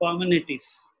 how common it is.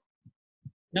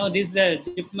 Now this is a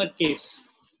JIPMER case.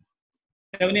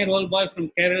 7-year-old boy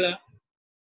from Kerala.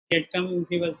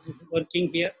 He was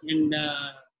working here, and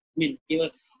his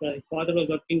father was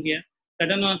working here.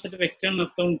 Sudden onset of external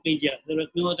ophthalmoplegia. There was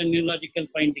no other neurological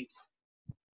findings.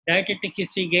 Dietetic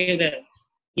history gave that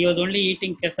he was only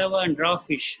eating cassava and raw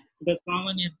fish. It was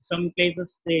common in some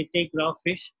places they take raw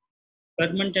fish.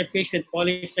 Fermented fish with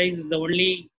polished rice is the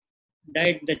only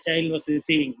diet the child was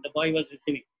receiving, the boy was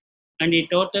receiving. And a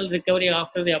total recovery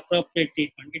after the appropriate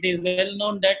treatment. It is well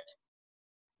known that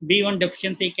B1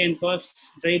 deficiency can cause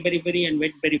dry beriberi and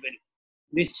wet beriberi.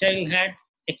 This child had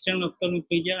external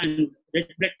ophthalmoplegia, and red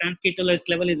blood transcriptase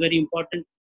level is very important.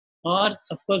 Or,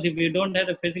 of course, if you don't have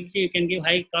the facility, you can give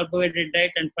high carbohydrate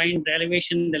diet and find the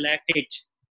elevation in the lactate,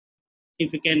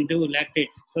 if you can do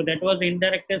lactate. So that was the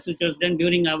indirect test which was done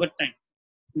during our time.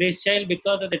 This child,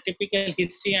 because of the typical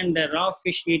history and the raw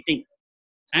fish eating,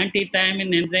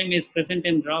 antithyamine enzyme is present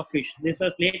in raw fish. This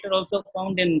was later also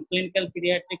found in clinical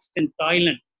pediatrics in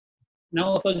Thailand.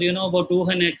 Now, of course, you know about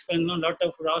Wuhan experiment, a lot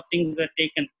of raw things were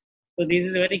taken. So this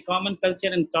is a very common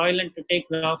culture in Thailand to take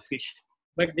raw fish.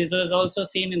 But this was also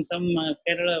seen in some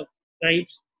Kerala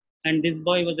tribes. And this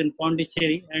boy was in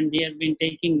Pondicherry, and he has been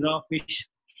taking raw fish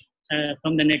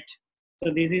from the net.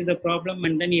 So this is the problem,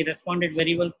 and then he responded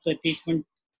very well to the treatment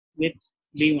with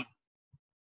B1.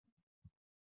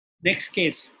 Next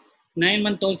case,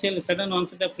 9-month-old child, sudden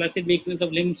onset of flaccid weakness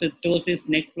of limbs with ptosis,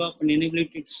 neck flop, and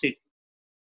inability to sit.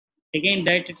 Again,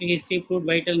 dietetic history proved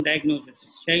vital diagnosis.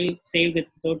 Child saved with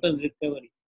total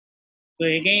recovery. So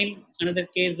again, another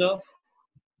case of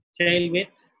child with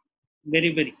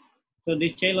beriberi. So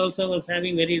this child also was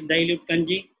having very dilute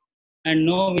kanji, and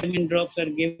no vitamin drops are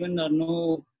given or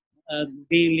no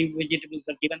green leaf vegetables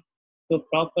are given. So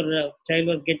proper child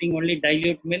was getting only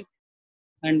dilute milk,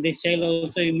 and this child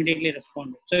also immediately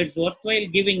responded. So it's worthwhile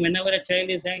giving whenever a child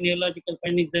is having neurological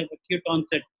findings of acute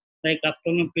onset, like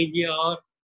ophthalmoplegia or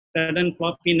sudden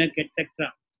floppy neck,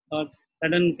 etc., or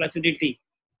sudden flaccidity.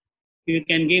 You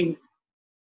can give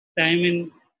thiamine,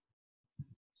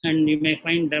 and you may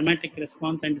find dramatic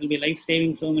response, and it will be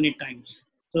life-saving so many times.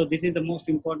 So this is the most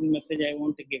important message I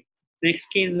want to give. Next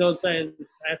case is also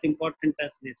as important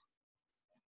as this.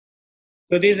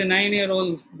 So this is a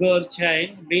 9-year-old girl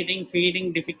child, breathing,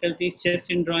 feeding difficulties, chest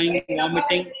indrawing,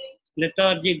 vomiting,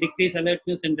 lethargy, decreased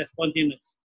alertness, and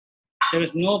responsiveness. There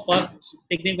was no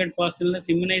significant past illness,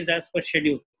 immunized as per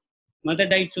schedule. Mother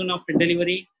died soon after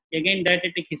delivery. Again,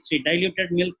 dietetic history,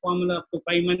 diluted milk formula up to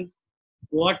 5 months,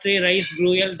 watery rice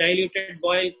gruel, diluted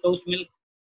boiled cow's milk,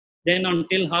 then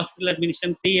until hospital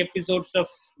admission, 3 episodes of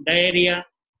diarrhea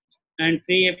and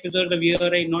 3 episodes of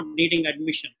URI not needing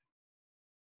admission.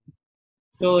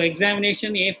 So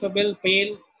examination, affable,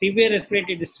 pale, severe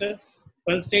respiratory distress,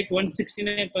 pulse rate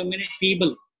 169 per minute,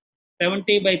 feeble,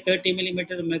 70 by 30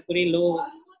 millimeters of mercury, low,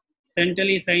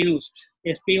 centrally sinused,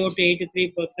 SpO2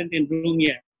 83% in room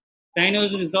air.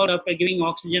 Sinus resolved after giving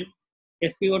oxygen.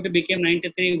 SpO2 became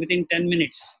 93 within 10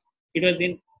 minutes. It was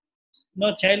in,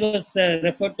 no, child was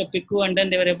referred to PICU, and then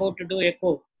they were about to do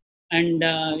echo. And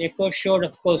echo showed,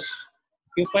 of course,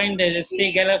 you find the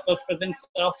ST gallop of presence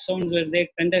of sounds were there,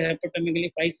 tender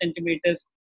hypotonically 5 centimeters,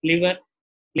 liver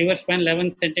span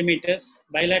 11 centimeters,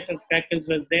 bilateral crackles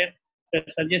was there, the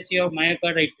suggestion of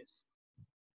myocarditis.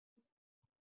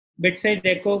 Bedside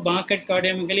echo, marked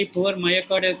cardiomegaly, poor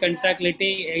myocardial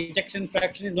contractility, ejection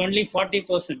fraction is only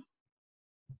 40%.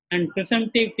 And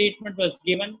presumptive treatment was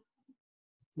given,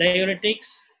 diuretics,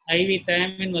 IV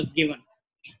thiamine was given.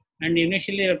 And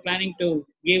initially they were planning to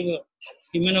give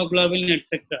immunoglobulin,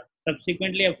 etc.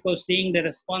 Subsequently, of course, seeing the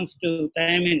response to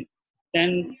thiamine,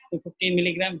 10 to 15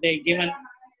 milligrams they given,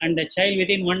 and the child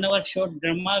within 1 hour showed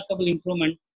remarkable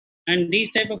improvement. And these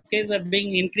type of cases are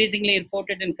being increasingly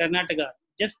reported in Karnataka.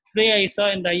 Just today I saw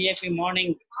in the IFP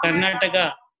morning,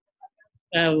 Karnataka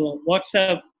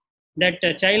WhatsApp, that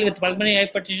a child with pulmonary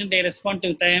hypertension, they respond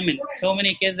to thiamine. So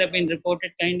many cases have been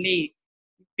reported. Kindly,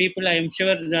 people, I am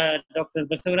sure Dr.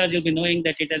 Basavaraj will be knowing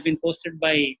that it has been posted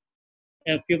by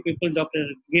a few people, Dr.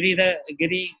 Giri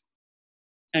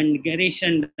and Girish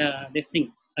and this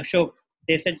thing, Ashok.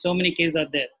 They said so many cases are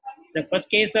there. The first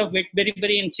case of wet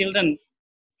beriberi in children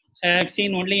I have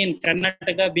seen only in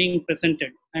Karnataka being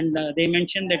presented, and they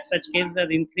mentioned that such cases are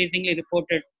increasingly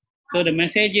reported. So the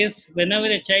message is, whenever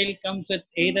a child comes with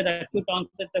either acute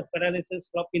onset of paralysis,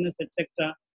 floppiness,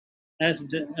 etc., as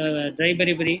dry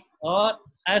beriberi or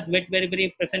as wet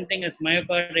beriberi presenting as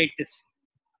myocarditis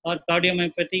or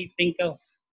cardiomyopathy, think of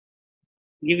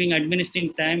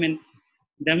administering thiamine.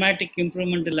 Dramatic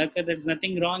improvement will occur. There is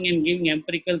nothing wrong in giving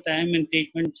empirical thiamine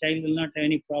treatment. Child will not have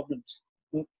any problems.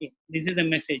 Okay, this is the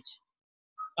message.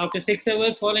 After 6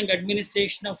 hours following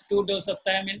administration of 2 doses of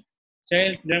thiamine,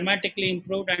 child dramatically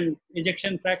improved and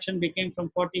ejection fraction became from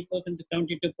 40% to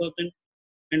 72%.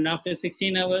 And after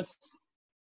 16 hours,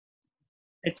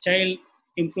 a child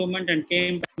improvement and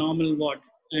came back normal ward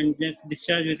and just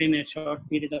discharged within a short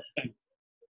period of time.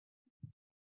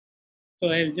 So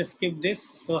I'll just skip this.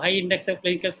 So high index of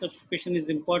clinical suspicion is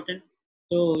important.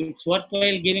 So it's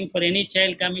worthwhile giving for any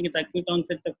child coming with acute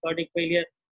onset of cardiac failure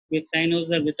with cyanosis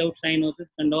or without cyanosis,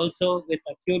 and also with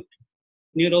acute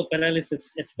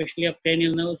neuroparalysis, especially of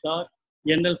cranial nerves or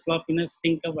general floppiness.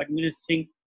 Think of administering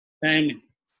thiamine.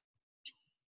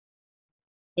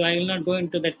 So I will not go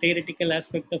into the theoretical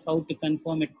aspect of how to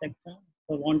confirm, etc.,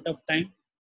 for want of time.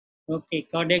 Okay,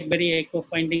 cardiac berry echo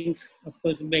findings, of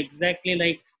course, will be exactly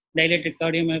like dilated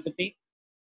cardiomyopathy.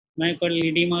 Myocardial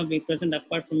edema will be present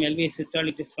apart from LV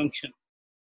systolic dysfunction.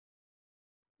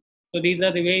 So these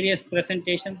are the various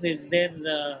presentations. Is there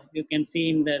you can see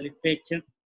in the literature.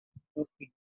 Okay.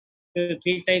 So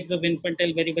 3 types of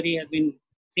infantile beriberi have been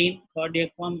seen: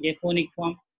 cardiac form, aphonic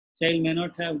form. Child may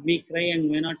not have weak cry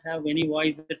and may not have any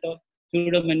voice at all.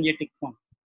 Pseudomeningetic form.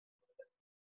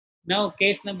 Now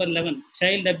case number 11,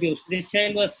 child abuse. This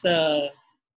child was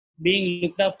being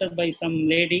looked after by some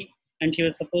lady, and she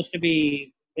was supposed to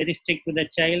be very strict with the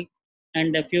child,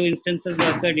 and a few instances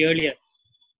occurred earlier.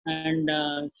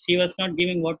 and she was not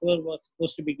giving whatever was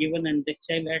supposed to be given, and this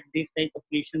child had these type of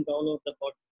lesions all over the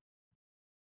body.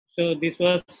 So this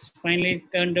was finally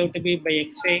turned out to be by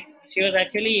X-ray. She was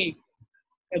actually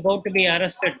about to be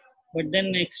arrested, but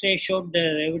then X-ray showed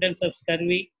the evidence of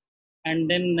scurvy, and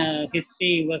then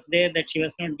history was there that she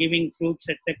was not giving fruits,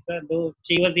 etc. Though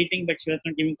she was eating, but she was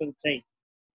not giving to the child.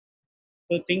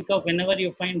 So think of whenever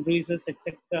you find bruises,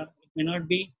 etc. It may not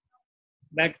be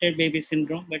battered baby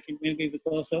syndrome, but it may be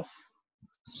because of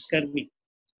scurvy.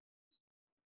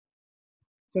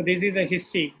 So this is a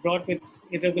history brought with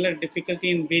irregular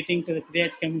difficulty in breathing to the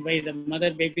pediatric by the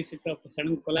mother babysitter of a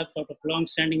sudden collapse of a long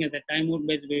standing at the time out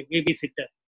by the babysitter.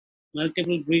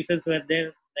 Multiple bruises were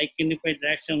there, like unified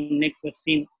rash on neck was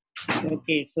seen.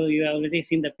 Okay, so you have already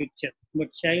seen the picture.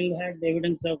 But child had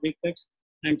evidence of rickets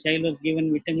and child was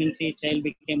given vitamin C, child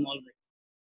became all right.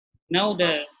 Now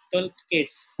the 12th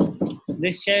case.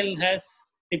 This child has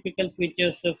typical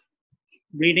features of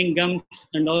bleeding gums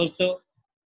and also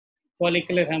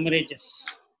follicular hemorrhages.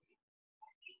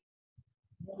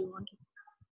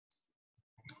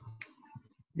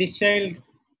 This child,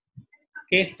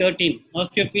 case 13,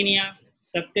 osteopenia,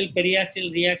 subtle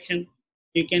periosteal reaction,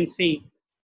 you can see,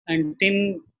 and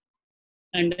thin,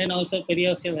 and then also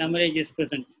periosteal hemorrhage is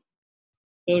present.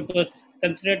 So it was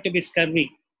considered to be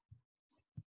scurvy.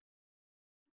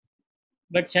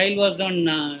 But child was on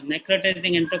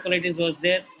necrotizing enterocolitis was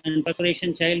there, and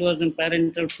perforation, child was on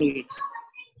parenteral fluids.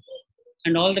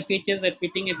 And all the features are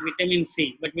fitting with vitamin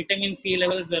C, but vitamin C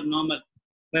levels were normal.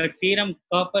 But serum,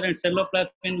 copper, and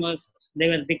ceruloplasmin they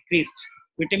were decreased.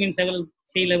 Vitamin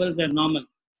C levels were normal.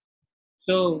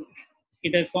 So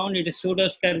it has found it is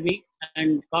pseudo-scurvy,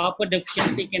 and copper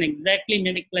deficiency can exactly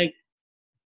mimic like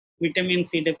vitamin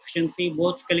C deficiency.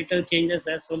 Both skeletal changes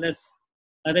as well as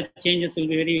other changes will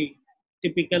be very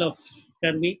typical of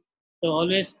scurvy. So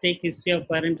always take history of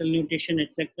parental nutrition,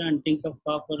 etc., and think of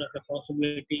copper as a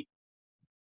possibility.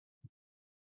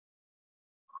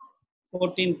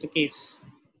 14th case.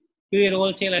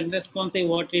 2-year-old child unresponsive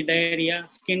watery diarrhea,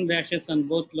 skin rashes on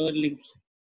both lower limbs.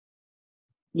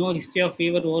 No history of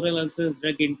fever, oral ulcers,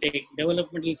 drug intake.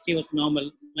 Developmental history was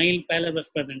normal. Mild pallor was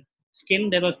present. Skin,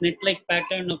 there was net-like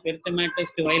pattern of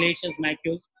erythematous to violaceous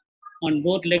macules on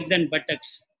both legs and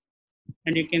buttocks.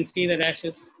 And you can see the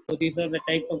rashes. So these are the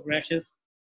type of rashes.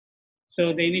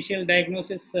 So the initial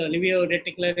diagnosis, livio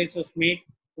reticularis was made.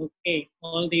 Okay,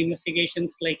 all the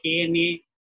investigations like ANA,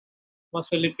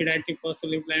 phospholipid,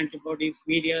 antiphospholipid antibodies,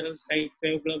 VDRL, site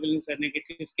globulins are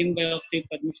negative. Skin biopsy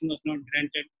permission was not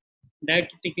granted.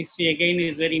 Dietetic history again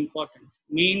is very important.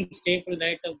 Main staple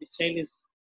diet of this child is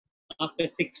after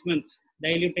 6 months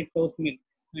diluted cow's milk,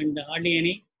 and hardly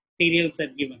any cereals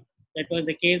are given. That was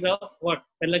the case of what?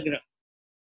 Pellagra.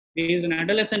 There is an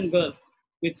adolescent girl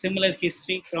with similar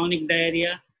history, chronic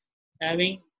diarrhea,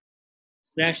 having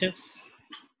rashes,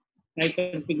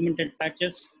 hyperpigmented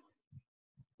patches.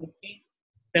 Okay.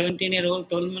 17-year-old,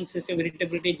 12 months cystic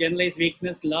irritability, generalized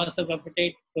weakness, loss of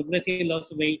appetite, progressive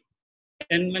loss of weight.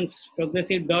 10 months,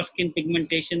 progressive dark skin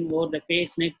pigmentation over the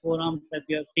face, neck, forearms, as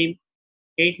you have seen.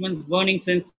 8 months, burning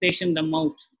sensation in the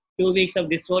mouth. 2 weeks of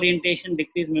disorientation,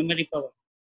 decreased memory power.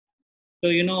 So,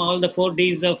 you know all the 4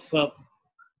 Ds of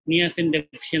niacin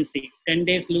deficiency. 10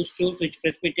 days loose stools, which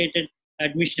precipitated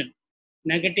admission.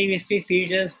 Negative history,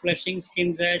 seizures, flushing,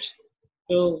 skin rash.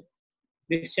 So,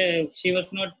 this, she was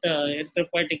not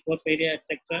erythropoietic porphyria,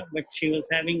 etc., but she was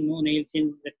having no nail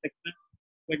changes, etc.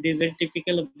 But this is very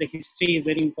typical of the history, is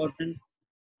very important.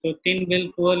 So thin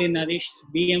will, poorly nourished,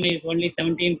 BMI is only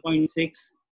 17.6,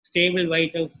 stable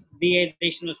vitals,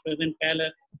 dehydration was present,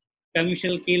 pallor,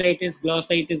 commercial cheilitis,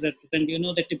 glossitis are present. You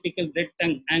know the typical red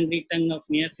tongue, angry tongue of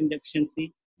niacin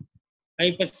deficiency.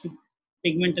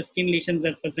 Hyperpigmented skin lesions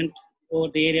are present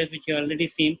over the areas which you have already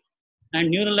seen. And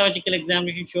neurological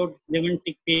examination showed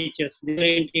Leventic features,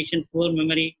 disorientation, poor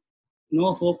memory,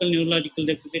 no focal neurological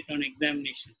deficit on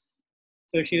examination.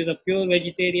 So she was a pure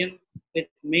vegetarian with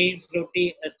maize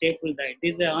roti as staple diet.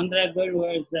 This is the Andhra girl who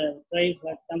has tried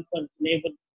had come for labor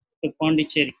to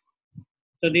Pondicherry.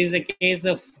 So this is a case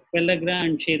of pellagra,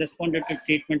 and she responded to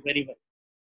treatment very well.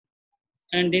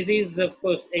 And this is, of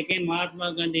course, again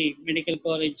Mahatma Gandhi Medical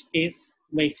College case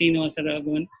by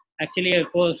Srinivasan. Actually, a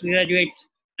postgraduate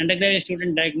undergraduate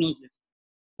student diagnosed this.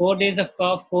 4 days of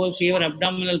cough, cold, fever,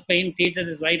 abdominal pain, treated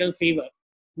as viral fever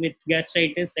with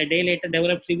gastritis. A day later,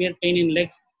 developed severe pain in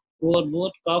legs over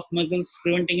both calf muscles,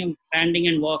 preventing him standing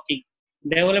and walking.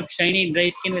 Developed shiny, dry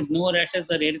skin with no rashes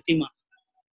or erythema.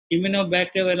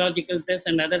 Immunobacteriological tests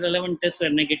and other relevant tests were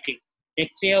negative.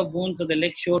 X-ray of bones of the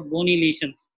leg showed bony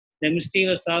lesions. The mystery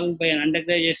was solved by an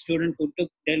undergraduate student who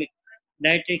took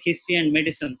dietary history and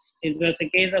medicines. It was a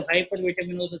case of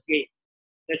hypervitaminosis A.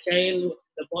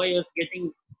 The boy was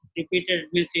getting repeated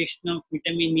administration of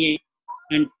vitamin A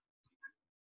and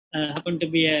happened to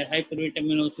be a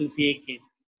hypervitaminosis A case.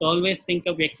 So always think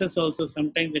of excess also,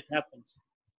 sometimes it happens.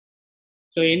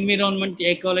 So environment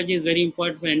ecology is very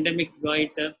important for endemic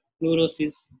goiter,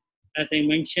 fluorosis. As I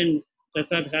mentioned,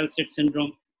 Prasad-Halstead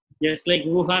syndrome. Just like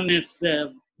Wuhan has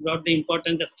brought the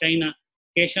importance of China,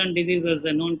 Keshan disease was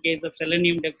a known case of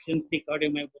selenium deficiency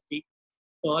cardiomyopathy.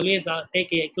 So always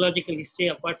take a ecological history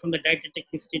apart from the dietetic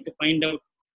history to find out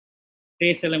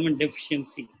trace element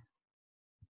deficiency.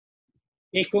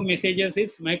 Echo messages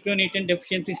is micronutrient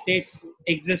deficiency states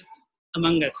exist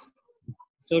among us.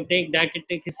 So take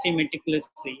dietetic history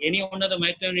meticulously. Any one of the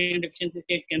micronutrient deficiency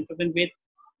states can present with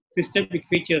systemic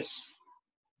features.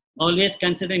 Always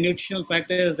consider nutritional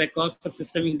factors as a cause for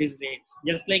systemic disease.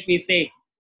 Just like we say,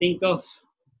 think of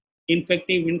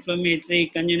infective,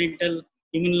 inflammatory, congenital,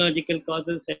 immunological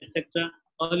causes, etc.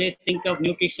 Always think of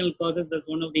nutritional causes as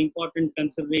one of the important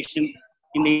consideration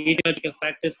in the etiological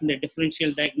factors in the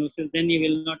differential diagnosis. Then you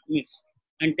will not miss.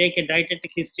 And take a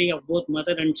dietetic history of both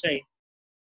mother and child.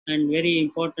 And very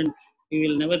important, you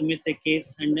will never miss a case.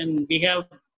 And then we have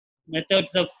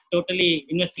methods of totally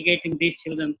investigating these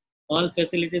children. All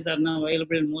facilities are now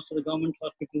available in most of the government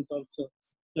hospitals also.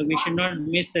 So we should not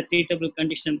miss a treatable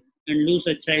condition and lose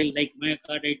a child like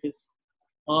myocarditis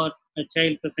or a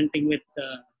child presenting with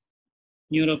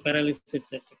neuroparalysis,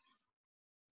 etc.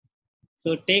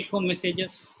 So take home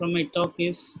messages from my talk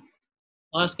is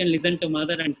ask and listen to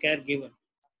mother and caregiver.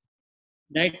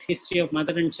 Diet history of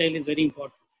mother and child is very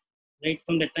important. Right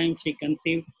from the time she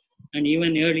conceived and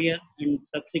even earlier and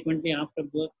subsequently after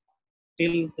birth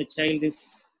till the child is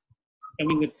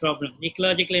coming with problem.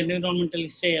 Ecological environmental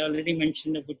history, I already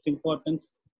mentioned of its importance.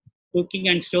 Cooking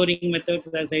and storing methods,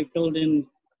 as I told in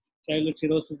childhood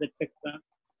cirrhosis, etc.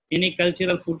 Any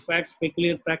cultural food facts,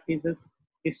 peculiar practices,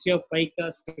 history of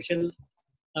pica, special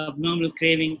abnormal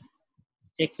craving,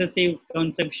 excessive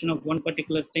consumption of one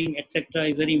particular thing, etc.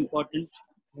 is very important.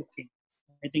 Okay,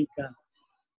 I think.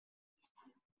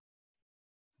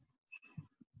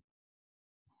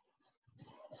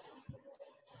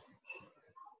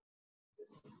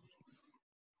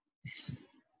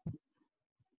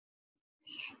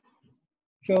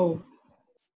 So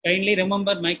kindly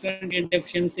remember micronutrient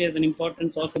deficiency as an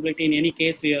important possibility in any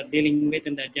case we are dealing with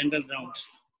in the general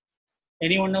rounds.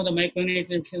 Any one of the micronutrient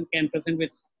deficiency can present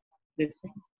with this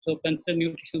thing. So consider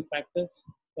nutritional factors.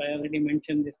 So I already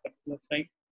mentioned this particular slide.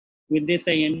 With this,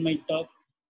 I end my talk.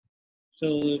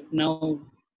 So now.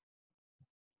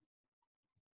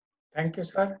 Thank you,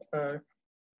 sir.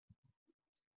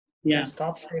 Yeah.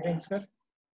 Stop sharing, sir.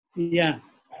 Yeah.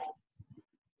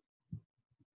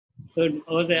 So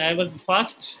I was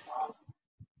fast.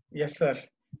 Yes, sir.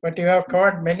 But you have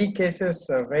covered many cases,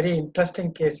 very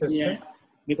interesting cases, yeah. Sir.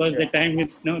 Because the time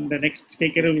is now the next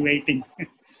speaker will be waiting.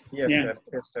 Yes, sir.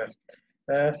 Yes,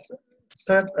 sir.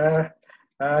 Sir,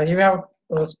 you have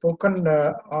spoken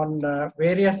on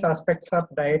various aspects of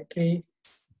dietary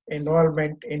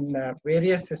involvement in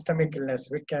various systemic illness.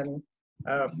 We can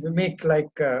mimic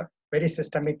like very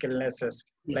systemic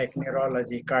illnesses like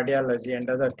neurology, cardiology, and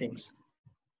other things.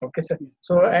 Okay, sir.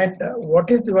 So, and what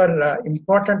is your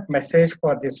important message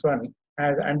for this one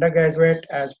as undergraduate,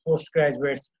 as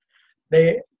postgraduates?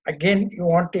 Again, you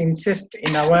want to insist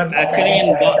in our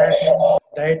actually that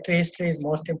dietary history is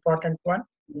most important one.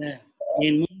 Yeah,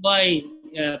 in Mumbai,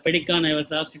 Pedicon, I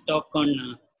was asked to talk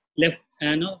on left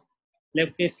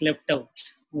is left out.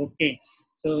 Okay,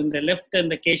 so in the left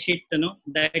and the case sheet,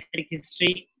 dietetic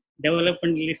history,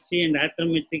 developmental history, and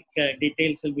anthropometric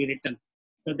details will be written.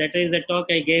 So that is the talk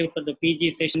I gave for the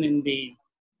PG session in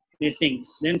this thing.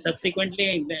 Then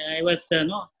subsequently, I was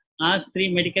asked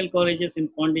 3 medical colleges in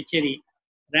Pondicherry,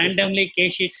 randomly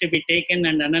case sheets to be taken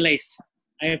and analyzed.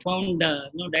 I found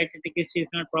dietetic history is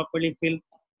not properly filled,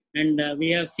 and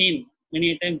we have seen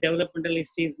many times developmental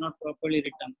history is not properly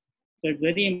written. So it's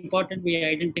very important we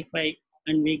identify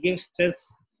and we give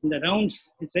stress in the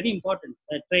rounds. It's very important.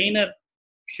 A trainer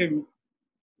should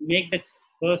make the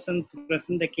person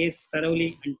present the case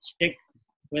thoroughly and check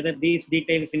whether these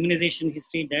details, immunization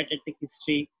history, dietetic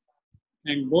history,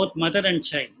 and both mother and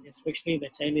child, especially the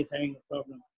child is having a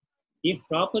problem. If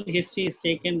proper history is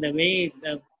taken, the way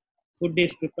the food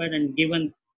is prepared and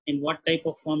given in what type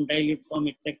of form, dilute form,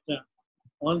 etc.,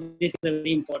 all this is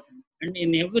very important. And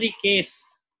in every case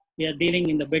we are dealing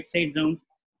in the bedside round,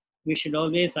 we should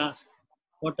always ask,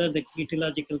 what are the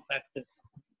etiological factors?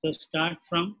 So start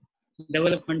from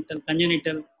developmental,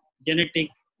 congenital, genetic,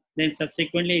 then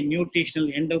subsequently nutritional,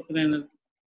 endocrinal,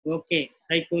 Okay,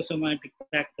 psychosomatic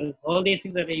factors, all these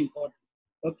things are very important.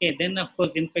 Okay, then of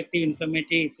course infective,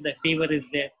 inflammatory, if the fever is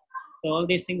there. So all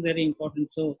these things are very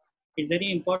important. So it's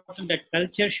very important that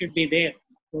culture should be there.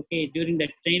 Okay, during the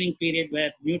training period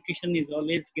where nutrition is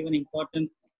always given importance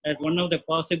as one of the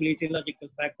possible etiological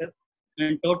factors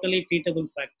and totally treatable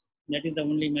factor. That is the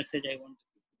only message I want.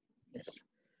 Yes.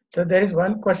 So there is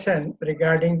one question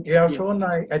regarding, you have Yes. shown,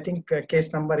 I think,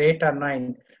 case number 8 or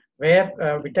 9, where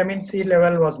vitamin C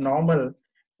level was normal,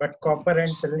 but copper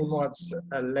and selenium was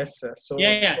less. So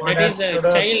Yeah, what that is has a should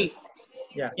have, child.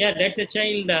 yeah, Yeah, that's a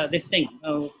child. This thing.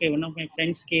 Okay, one of my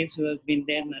friends' case who has been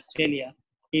there in Australia.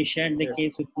 He shared the yes,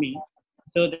 case with me.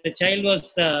 So the child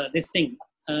was this thing,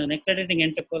 necrotizing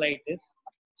enterocolitis.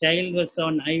 Child was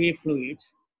on IV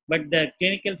fluids, but the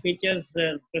clinical features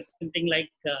presenting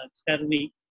like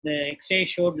scurvy. The X-ray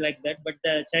showed like that, but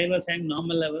the child was having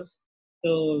normal levels.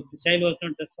 So the child was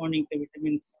not responding to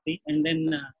vitamin C, and then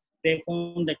they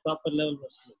found that copper level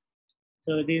was low.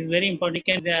 So this is very important.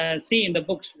 You can see in the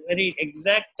books very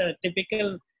exact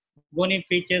typical bony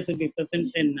features will be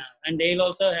present in, and they will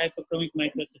also have hypochromic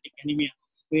microcytic anemia.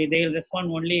 They will respond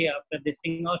only after this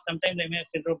thing, or sometimes they may have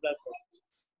sideroblastic.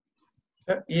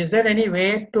 So is there any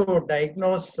way to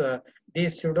diagnose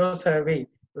these pseudo-survey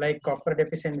like copper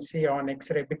deficiency on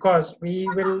X-ray? Because we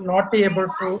will not be able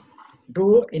to do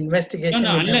No, investigation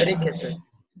no, in unless every case.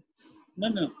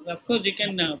 no. Of course, you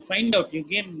can find out. You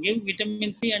can give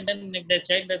vitamin C, and then if the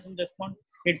child doesn't respond,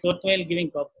 it's worthwhile giving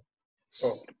copper.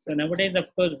 Oh, So nowadays,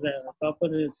 of course,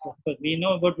 copper is, of course, we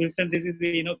know about Wilson disease,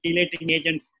 we know chelating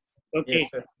agents, okay,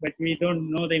 yes, sir. but we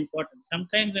don't know the importance.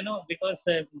 Sometimes, because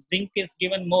zinc is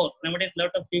given more, nowadays, a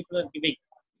lot of people are giving.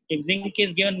 If zinc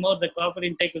is given more, the copper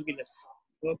intake will be less.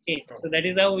 Okay, so that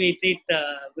is how we treat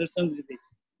Wilson's disease.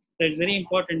 So it's very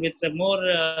important with the more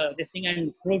this thing,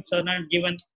 and fruits are not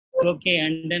given, okay,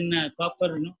 and then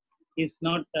copper, is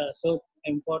not so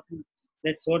important.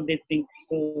 That's what they think.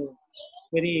 So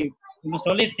very, you must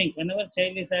always think whenever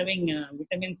child is having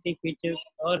vitamin C features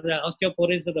or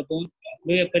osteoporosis of the bone,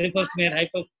 do a peripheral smear,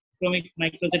 hypochromic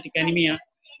microcytic anemia,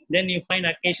 then you find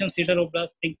occasional sideroblast,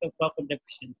 think of copper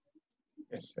deficiency,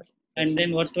 Yes, sir. and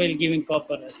then worthwhile giving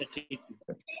copper as a treatment.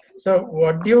 So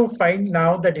what do you find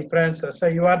now the differences? So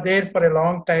you are there for a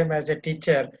long time as a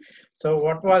teacher. So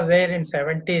what was there in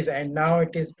 70s and now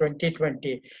it is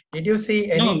 2020. Did you see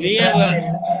No, any we have, difference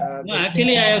in no, this actually,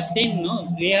 thing? I have seen,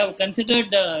 no, we have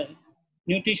considered the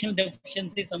nutritional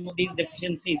deficiencies, some of these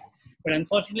deficiencies, but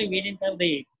unfortunately, we didn't have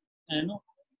the,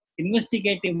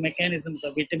 investigative mechanisms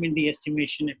of vitamin D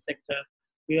estimation, etc.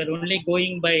 We were only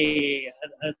going by,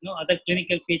 other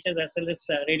clinical features as well as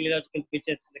radiological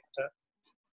features, etc.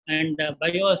 And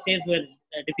bioassays were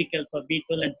difficult for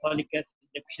B12 and folic acid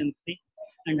deficiency.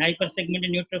 And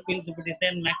hypersegmented neutrophils, if it is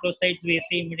then macrocytes, we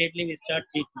see immediately we start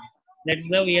treatment. That is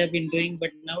how we have been doing, but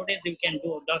nowadays we can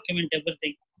document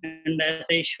everything. And as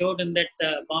I showed in that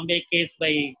Bombay case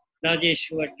by Rajesh,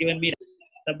 who had given me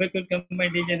subacute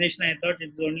combined degeneration, I thought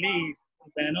it's only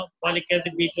folic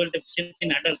acid B12 deficiency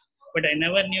in adults, but I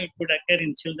never knew it could occur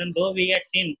in children, though we had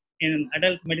seen in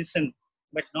adult medicine,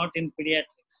 but not in pediatrics.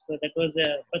 So that was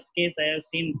the first case I have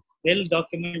seen, well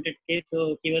documented case.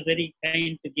 So he was very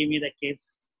kind to give me the case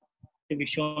to be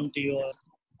shown to you all.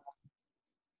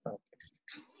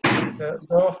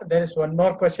 So there is one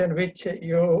more question which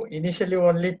you initially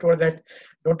only told that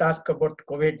don't ask about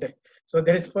COVID. So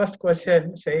there is first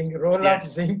question saying role of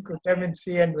zinc, vitamin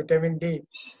C and vitamin D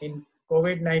in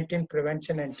COVID-19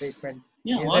 prevention and treatment.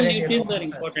 Yeah, Is all there any nutrients role, are sir?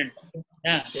 important.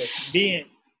 Yeah, Yes. be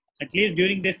at least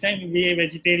during this time be a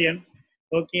vegetarian,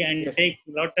 okay, and Yes. take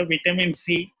a lot of vitamin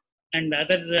C and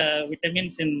other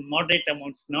vitamins in moderate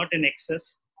amounts, not in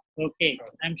excess. Okay,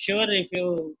 I'm sure if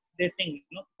you this thing,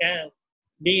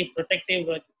 be protective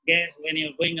when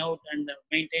you're going out and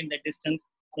maintain the distance,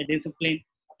 the discipline,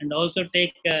 and also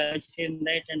take vegetarian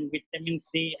diet and vitamin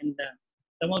C and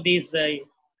some of these.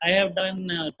 I have done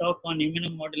talk on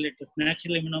immunomodulators,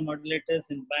 natural immunomodulators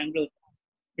in Bangalore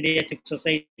Pediatric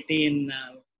Society in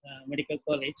Medical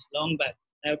College long back.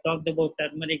 I have talked about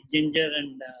turmeric, ginger,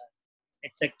 and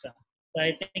etc. So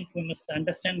I think we must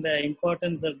understand the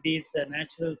importance of these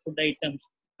natural food items.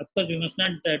 Of course, we must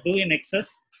not do in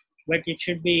excess, but it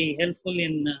should be helpful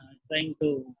in trying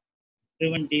to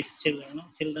prevent these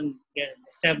children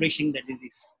establishing the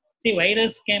disease. See,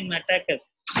 virus can attack us,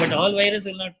 but all virus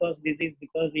will not cause disease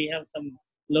because we have some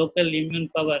local immune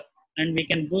power, and we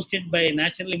can boost it by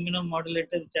natural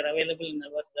immunomodulators which are available in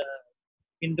our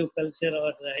Hindu culture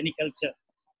or any culture,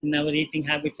 in our eating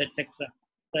habits, etc.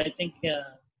 So I think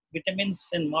vitamins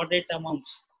in moderate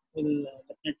amounts will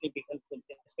definitely be helpful,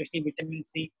 especially vitamin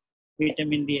C,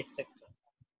 vitamin D, etc.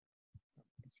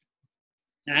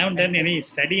 I haven't done any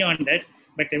study on that,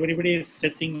 but everybody is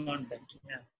stressing on that.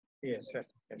 Yeah. Yes, sir.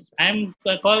 Yes, sir. I'm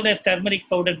called as turmeric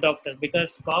powder doctor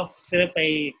because cough syrup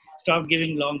I stopped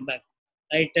giving long back.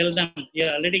 I tell them, you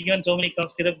already given so many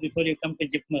cough syrup before you come to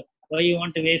JIPMER. Why you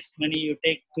want to waste money? You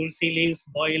take tulsi leaves,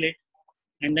 boil it,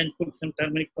 and then put some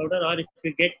turmeric powder. Or if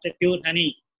you get pure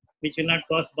honey, which will not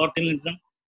cause botulism.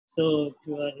 So if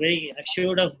you are very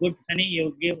assured of good honey,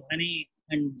 you give honey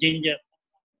and ginger.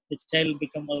 The child will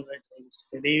become all right.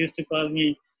 So they used to call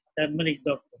me turmeric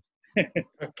doctor.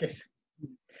 Okay, sir.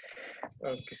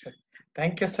 Okay, sir.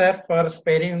 Thank you, sir, for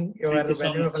sparing your Thank you so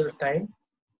valuable much. time.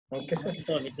 Okay, sir.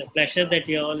 It's a pleasure that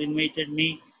you all invited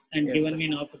me and Yes, given sir. me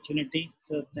an opportunity.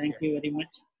 So thank you very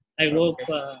much. I hope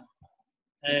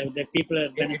the people are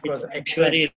It benefited. was I'm sure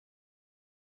excellent.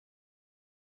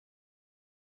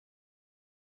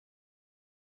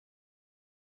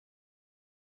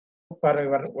 For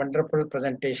your wonderful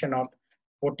presentation of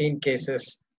 14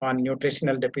 cases on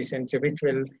nutritional deficiency, which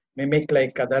will mimic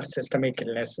like other systemic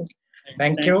illnesses.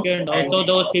 Thank you. And also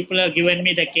those people have given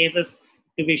me the cases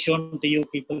to be shown to you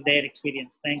people, their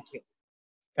experience. Thank you.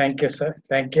 Thank you, sir.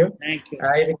 Thank you. Thank you.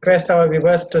 I request our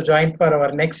viewers to join for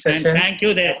our next session. And thank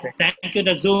you,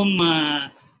 the Zoom.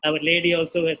 Our lady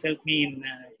also has helped me in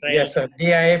trial. Yes, sir.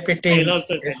 DIAP team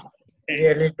also is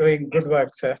really doing good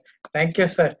work, sir. Thank you,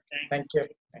 sir. Thank you.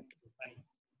 Thank you.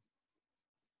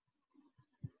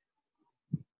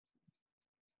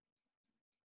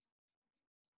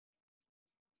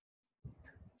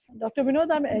 Dr. Vinod,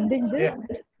 I'm ending this.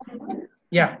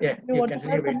 Yeah. You want to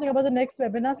say something about the next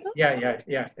webinar, sir?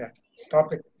 Yeah.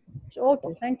 Stop it.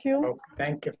 Okay, thank you. Okay,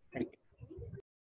 thank you.